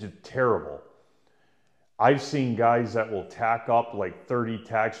 it just terrible. I've seen guys that will tack up like 30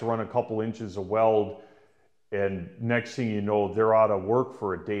 tacks, run a couple inches of weld, and next thing you know, they're out of work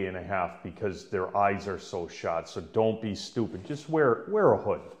for a day and a half because their eyes are so shot. So don't be stupid. Just wear a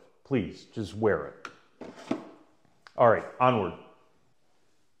hood, please. Just wear it. All right, onward.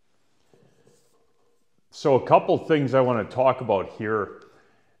 So a couple things I want to talk about here.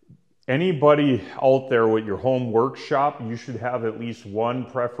 Anybody out there with your home workshop, you should have at least one,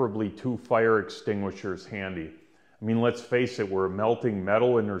 preferably 2 fire extinguishers handy. I mean, let's face it, we're melting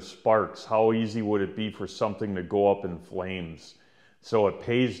metal and there's sparks. How easy would it be for something to go up in flames? So it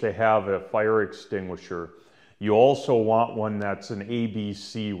pays to have a fire extinguisher. You also want one that's an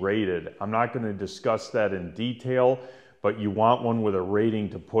ABC rated. I'm not going to discuss that in detail, but you want one with a rating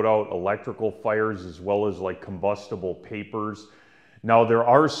to put out electrical fires as well as like combustible papers. Now there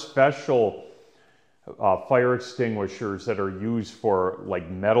are special fire extinguishers that are used for like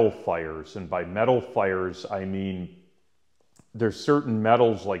metal fires, and by metal fires I mean there's certain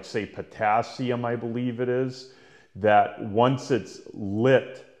metals like say potassium, I believe it is, that once it's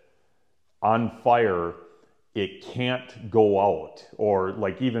lit on fire it can't go out, or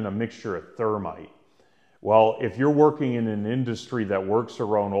like even a mixture of thermite. Well, if you're working in an industry that works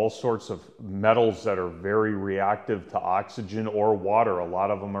around all sorts of metals that are very reactive to oxygen or water, a lot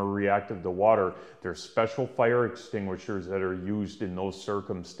of them are reactive to water, there's special fire extinguishers that are used in those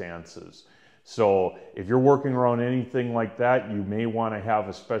circumstances. So if you're working around anything like that, you may want to have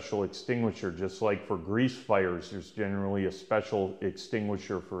a special extinguisher. Just like for grease fires, there's generally a special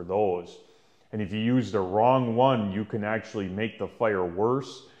extinguisher for those. And if you use the wrong one, you can actually make the fire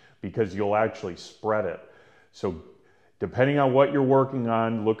worse because you'll actually spread it. So depending on what you're working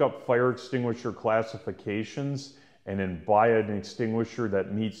on, look up fire extinguisher classifications and then buy an extinguisher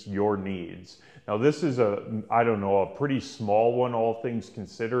that meets your needs. Now this is a pretty small one, all things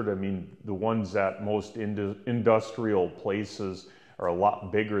considered. I mean, the ones at most industrial places are a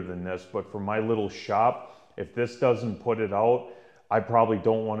lot bigger than this, but for my little shop, if this doesn't put it out, I probably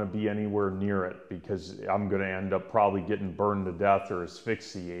don't want to be anywhere near it because I'm going to end up probably getting burned to death or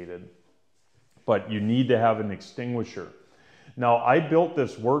asphyxiated. But you need to have an extinguisher. Now, I built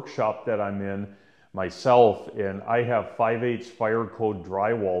this workshop that I'm in myself, and I have 5/8 fire code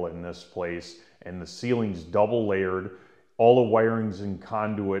drywall in this place, and the ceiling's double layered. All the wiring's in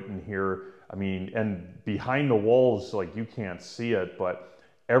conduit in here. I mean, and behind the walls, like you can't see it, but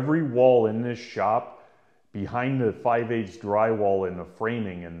every wall in this shop, behind the 5/8 drywall and the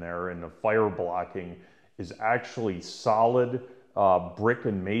framing in there and the fire blocking, is actually solid brick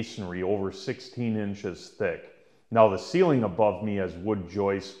and masonry over 16 inches thick. Now the ceiling above me has wood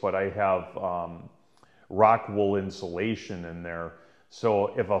joists, but I have rock wool insulation in there. So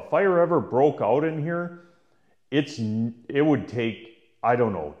if a fire ever broke out in here, it would take, I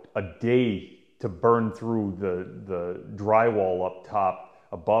don't know, a day to burn through the drywall up top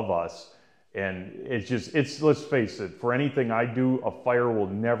above us. And let's face it, for anything I do, a fire will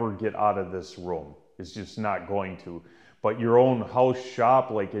never get out of this room. It's just not going to. But your own house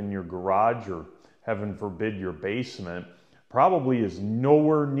shop, like in your garage or heaven forbid your basement, probably is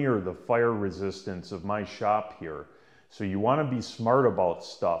nowhere near the fire resistance of my shop here. So you want to be smart about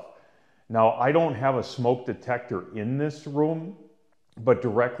stuff. Now, I don't have a smoke detector in this room, but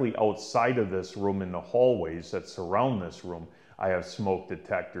directly outside of this room in the hallways that surround this room, I have smoke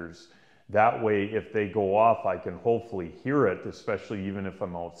detectors. That way, if they go off, I can hopefully hear it, especially even if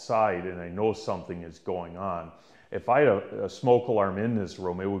I'm outside and I know something is going on. If I had a smoke alarm in this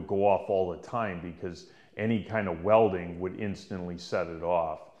room, it would go off all the time because any kind of welding would instantly set it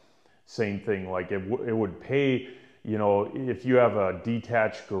off. Same thing, like it would pay, you know, if you have a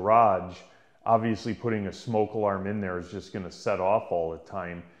detached garage, obviously putting a smoke alarm in there is just going to set off all the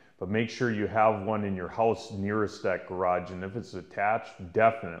time. But make sure you have one in your house nearest that garage, and if it's attached,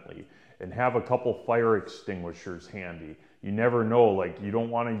 definitely. And have a couple fire extinguishers handy. You never know, like you don't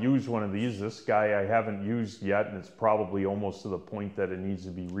want to use one of these. This guy I haven't used yet, and it's probably almost to the point that it needs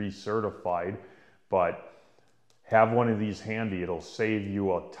to be recertified. But have one of these handy. It'll save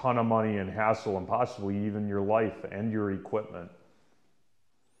you a ton of money and hassle and possibly even your life and your equipment.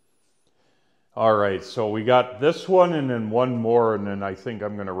 All right, so we got this one and then one more, and then I think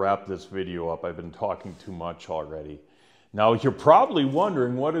I'm going to wrap this video up. I've been talking too much already. Now, you're probably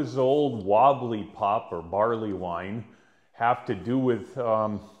wondering, what does the old wobbly pop or barley wine have to do with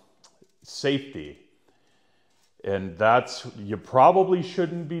safety? And that's, you probably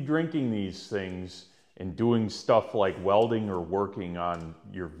shouldn't be drinking these things and doing stuff like welding or working on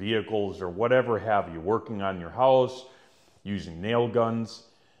your vehicles or whatever have you, working on your house, using nail guns.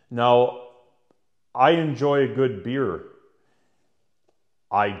 Now, I enjoy a good beer.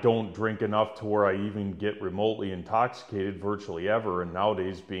 I don't drink enough to where I even get remotely intoxicated virtually ever. And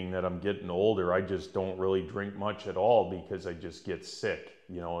nowadays, being that I'm getting older, I just don't really drink much at all because I just get sick.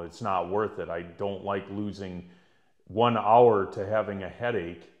 You know, it's not worth it. I don't like losing 1 hour to having a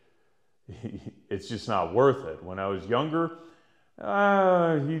headache. It's just not worth it. When I was younger,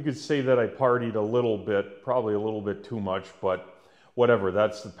 you could say that I partied a little bit, probably a little bit too much, but whatever,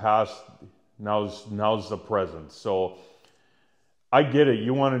 that's the past. Now's the present. So I get it.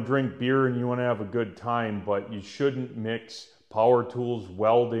 You want to drink beer and you want to have a good time, but you shouldn't mix power tools,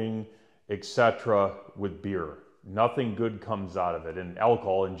 welding, etc. with beer. Nothing good comes out of it, and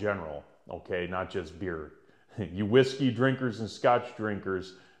alcohol in general, okay, not just beer. You whiskey drinkers and scotch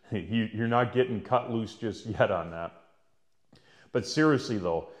drinkers, you're not getting cut loose just yet on that. But seriously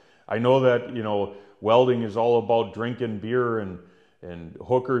though, I know that, you know, welding is all about drinking beer and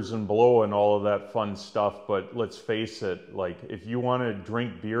hookers and blow and all of that fun stuff, but let's face it, like if you want to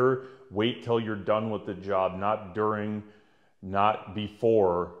drink beer, wait till you're done with the job, not during, not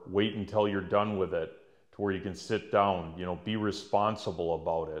before. Wait until you're done with it to where you can sit down, you know, be responsible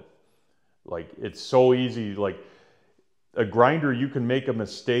about it. Like it's so easy, like a grinder, you can make a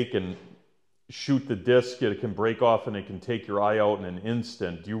mistake and shoot the disc, it can break off and it can take your eye out in an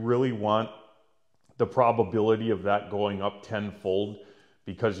instant. Do you really want the probability of that going up tenfold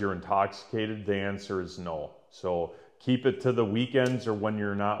because you're intoxicated? The answer is no. So keep it to the weekends or when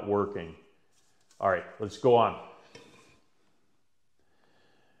you're not working. All right, let's go on.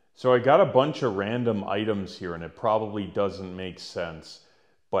 So I got a bunch of random items here and it probably doesn't make sense,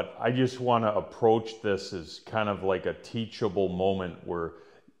 but I just want to approach this as kind of like a teachable moment where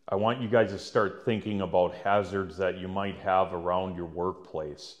I want you guys to start thinking about hazards that you might have around your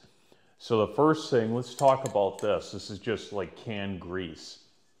workplace. So the first thing, let's talk about this. This is just like canned grease.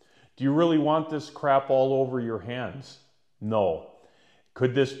 Do you really want this crap all over your hands? No.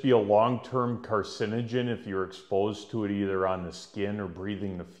 Could this be a long-term carcinogen if you're exposed to it either on the skin or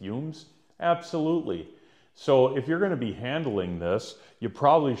breathing the fumes? Absolutely. So if you're going to be handling this, you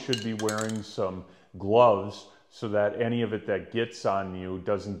probably should be wearing some gloves so that any of it that gets on you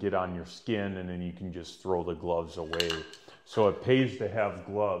doesn't get on your skin and then you can just throw the gloves away. So it pays to have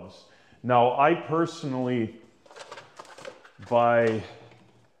gloves. Now, I personally I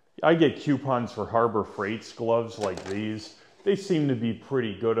get coupons for Harbor Freight's gloves like these. They seem to be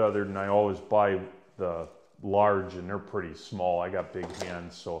pretty good, other than I always buy the large and they're pretty small. I got big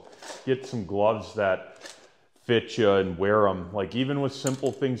hands, so get some gloves that fit you and wear them. Like even with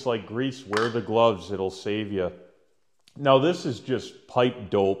simple things like grease, wear the gloves, it'll save you. Now this is just pipe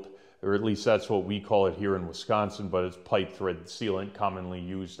dope, or at least that's what we call it here in Wisconsin, but it's pipe thread sealant commonly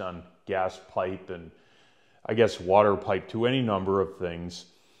used on gas pipe and I guess water pipe too, any number of things.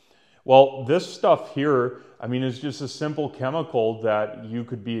 Well, this stuff here, I mean, is just a simple chemical that you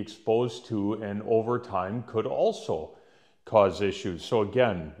could be exposed to and over time could also cause issues. So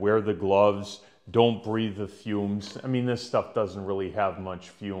again, wear the gloves, don't breathe the fumes. I mean, this stuff doesn't really have much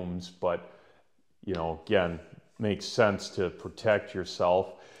fumes, but you know, again, makes sense to protect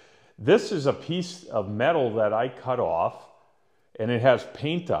yourself. This is a piece of metal that I cut off and it has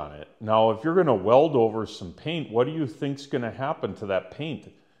paint on it. Now, if you're going to weld over some paint, what do you think's going to happen to that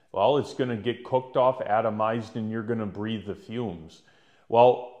paint? Well, it's going to get cooked off, atomized, and you're going to breathe the fumes.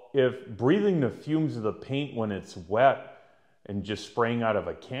 Well, if breathing the fumes of the paint when it's wet and just spraying out of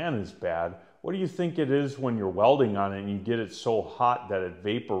a can is bad, what do you think it is when you're welding on it and you get it so hot that it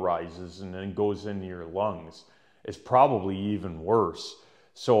vaporizes and then goes into your lungs? It's probably even worse.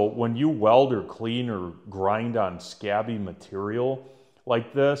 So when you weld or clean or grind on scabby material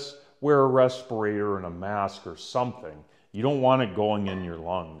like this, wear a respirator and a mask or something. You don't want it going in your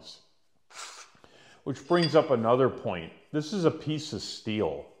lungs. Which brings up another point. This is a piece of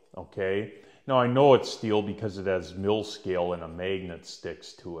steel, okay? Now I know it's steel because it has mill scale and a magnet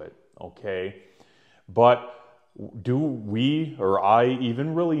sticks to it, okay? But do we or I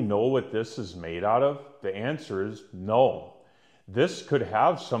even really know what this is made out of? The answer is no. This could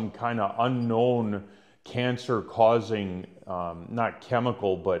have some kind of unknown cancer-causing, not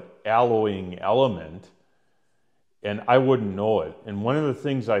chemical, but alloying element, and I wouldn't know it. And one of the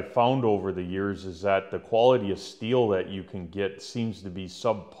things I found over the years is that the quality of steel that you can get seems to be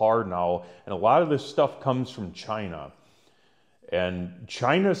subpar now, and a lot of this stuff comes from China. And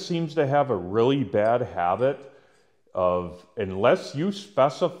China seems to have a really bad habit of, unless you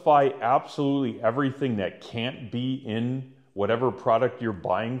specify absolutely everything that can't be in whatever product you're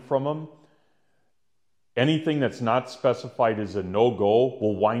buying from them, anything that's not specified as a no-go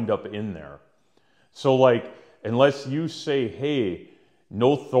will wind up in there. So like, unless you say, hey,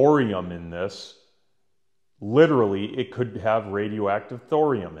 no thorium in this, literally it could have radioactive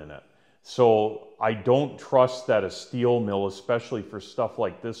thorium in it. So I don't trust that a steel mill, especially for stuff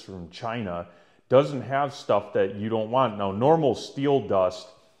like this from China, doesn't have stuff that you don't want. Now, normal steel dust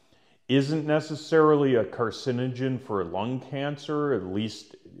isn't necessarily a carcinogen for lung cancer, at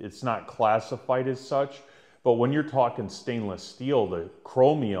least it's not classified as such. But when you're talking stainless steel, the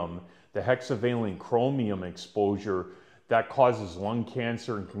chromium, the hexavalent chromium exposure, that causes lung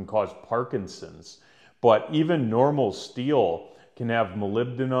cancer and can cause Parkinson's. But even normal steel can have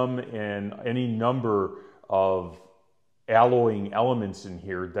molybdenum and any number of alloying elements in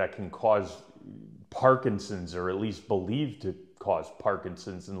here that can cause Parkinson's, or at least believed to cause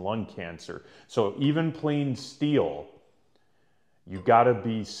Parkinson's and lung cancer. So even plain steel, you gotta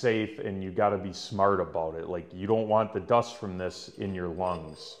be safe and you gotta be smart about it. Like, you don't want the dust from this in your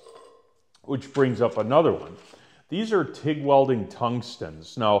lungs. Which brings up another one. These are TIG welding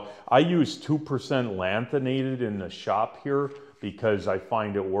tungstens. Now, I use 2% lanthanated in the shop here because I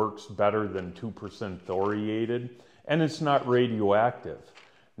find it works better than 2% thoriated, and it's not radioactive.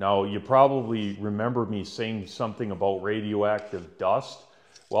 Now, you probably remember me saying something about radioactive dust.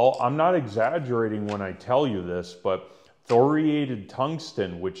 Well, I'm not exaggerating when I tell you this, but thoriated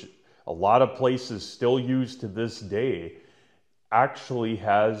tungsten, which a lot of places still use to this day, actually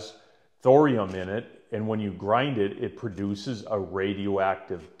has thorium in it, and when you grind it, it produces a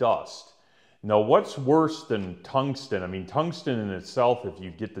radioactive dust. Now, what's worse than tungsten? I mean, tungsten in itself, if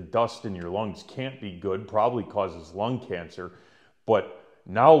you get the dust in your lungs, can't be good, probably causes lung cancer. But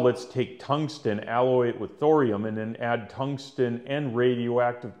now let's take tungsten, alloy it with thorium, and then add tungsten and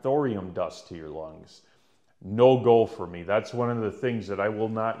radioactive thorium dust to your lungs. No go for me. That's one of the things that I will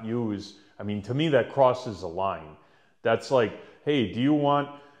not use. I mean, to me, that crosses a line. That's like, hey, do you want,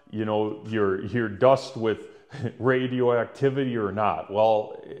 you know, your dust with radioactivity or not?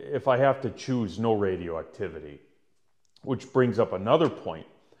 Well, if I have to choose, no radioactivity. Which brings up another point.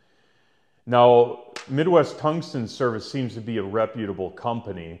 Now, Midwest Tungsten Service seems to be a reputable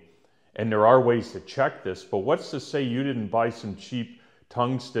company, and there are ways to check this, but what's to say you didn't buy some cheap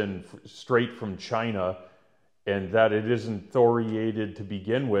tungsten straight from China and that it isn't thoriated to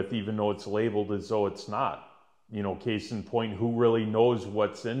begin with, even though it's labeled as though it's not? You know, case in point, who really knows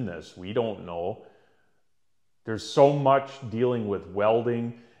what's in this? We don't know. There's so much dealing with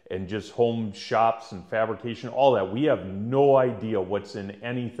welding and just home shops and fabrication, all that. We have no idea what's in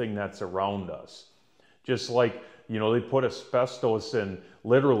anything that's around us. Just like, you know, they put asbestos in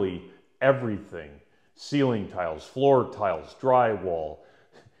literally everything. Ceiling tiles, floor tiles, drywall,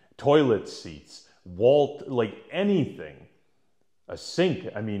 toilet seats, wall, like anything. A sink,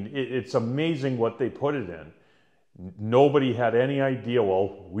 I mean, it's amazing what they put it in. Nobody had any idea.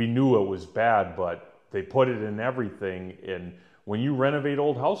 Well, we knew it was bad, but they put it in everything. And when you renovate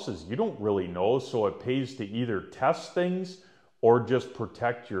old houses, you don't really know, so it pays to either test things or just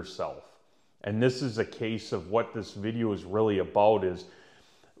protect yourself. And this is a case of what this video is really about. Is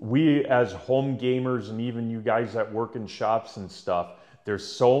we as home gamers, and even you guys that work in shops and stuff, there's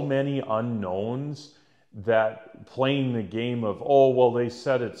so many unknowns that playing the game of, oh, well, they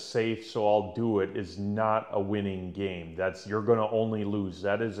said it's safe, so I'll do it, is not a winning game. You're going to only lose.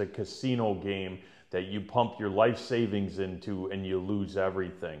 That is a casino game that you pump your life savings into and you lose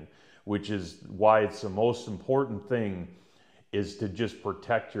everything, which is why it's the most important thing is to just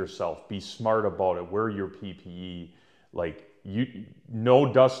protect yourself. Be smart about it. Wear your PPE. Like,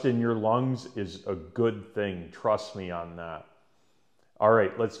 no dust in your lungs is a good thing. Trust me on that. All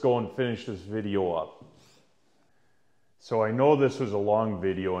right, let's go and finish this video up. So I know this was a long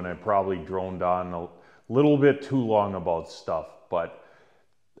video and I probably droned on a little bit too long about stuff, but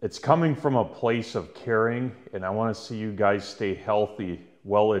it's coming from a place of caring, and I want to see you guys stay healthy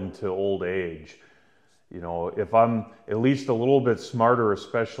well into old age. You know, if I'm at least a little bit smarter,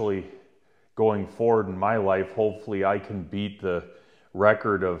 especially going forward in my life, hopefully I can beat the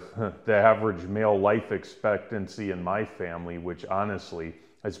record of the average male life expectancy in my family, which honestly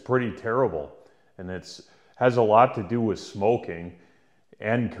is pretty terrible. And has a lot to do with smoking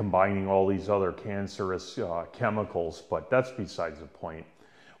and combining all these other cancerous chemicals, but that's besides the point.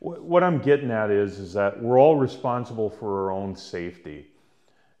 What I'm getting at is that we're all responsible for our own safety.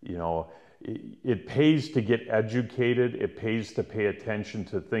 You know, it pays to get educated. It pays to pay attention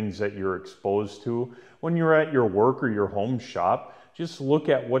to things that you're exposed to. When you're at your work or your home shop, just look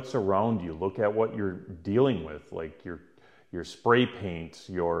at what's around you. Look at what you're dealing with, like your spray paints,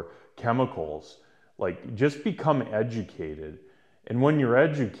 your chemicals. Like, just become educated. And when you're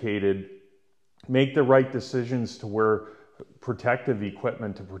educated, make the right decisions to wear protective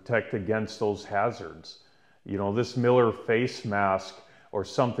equipment to protect against those hazards. You know, this Miller face mask or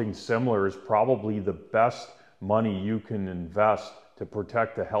something similar is probably the best money you can invest to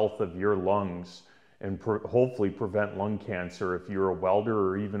protect the health of your lungs and hopefully prevent lung cancer if you're a welder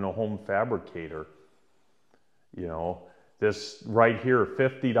or even a home fabricator. You know, this right here,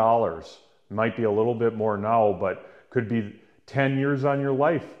 $50. Might be a little bit more now, but could be 10 years on your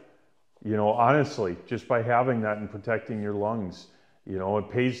life. You know, honestly, just by having that and protecting your lungs. You know, it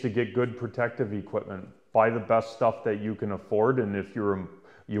pays to get good protective equipment. Buy the best stuff that you can afford, and if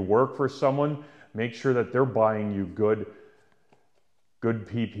you work for someone, make sure that they're buying you good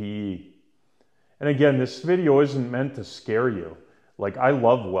PPE. And again, this video isn't meant to scare you. Like, I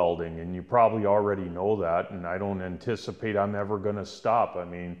love welding, and you probably already know that, and I don't anticipate I'm ever going to stop. I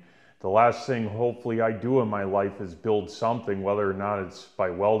mean, the last thing hopefully I do in my life is build something, whether or not it's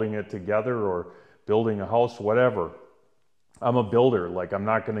by welding it together or building a house, whatever. I'm a builder. Like, I'm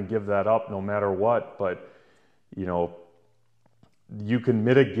not going to give that up no matter what. But, you know, you can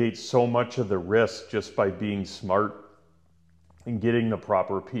mitigate so much of the risk just by being smart and getting the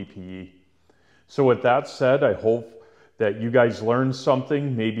proper PPE. So with that said, I hope that you guys learned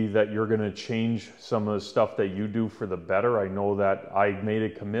something, maybe that you're going to change some of the stuff that you do for the better. I know that I made a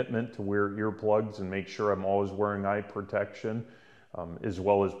commitment to wear earplugs and make sure I'm always wearing eye protection, as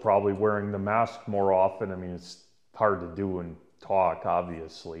well as probably wearing the mask more often. I mean, it's hard to do and talk,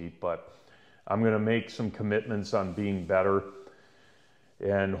 obviously, but I'm going to make some commitments on being better,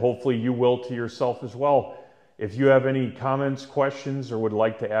 and hopefully you will to yourself as well. If you have any comments, questions, or would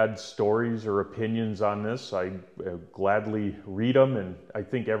like to add stories or opinions on this, I gladly read them, and I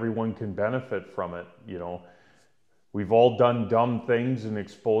think everyone can benefit from it. You know, we've all done dumb things and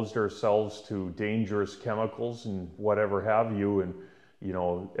exposed ourselves to dangerous chemicals and whatever have you. And, you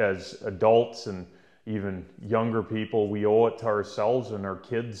know, as adults and even younger people, we owe it to ourselves and our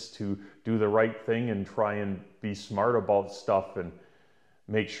kids to do the right thing and try and be smart about stuff and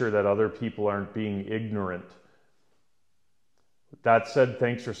make sure that other people aren't being ignorant. With that said,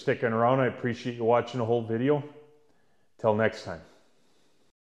 thanks for sticking around. I appreciate you watching the whole video. Till next time.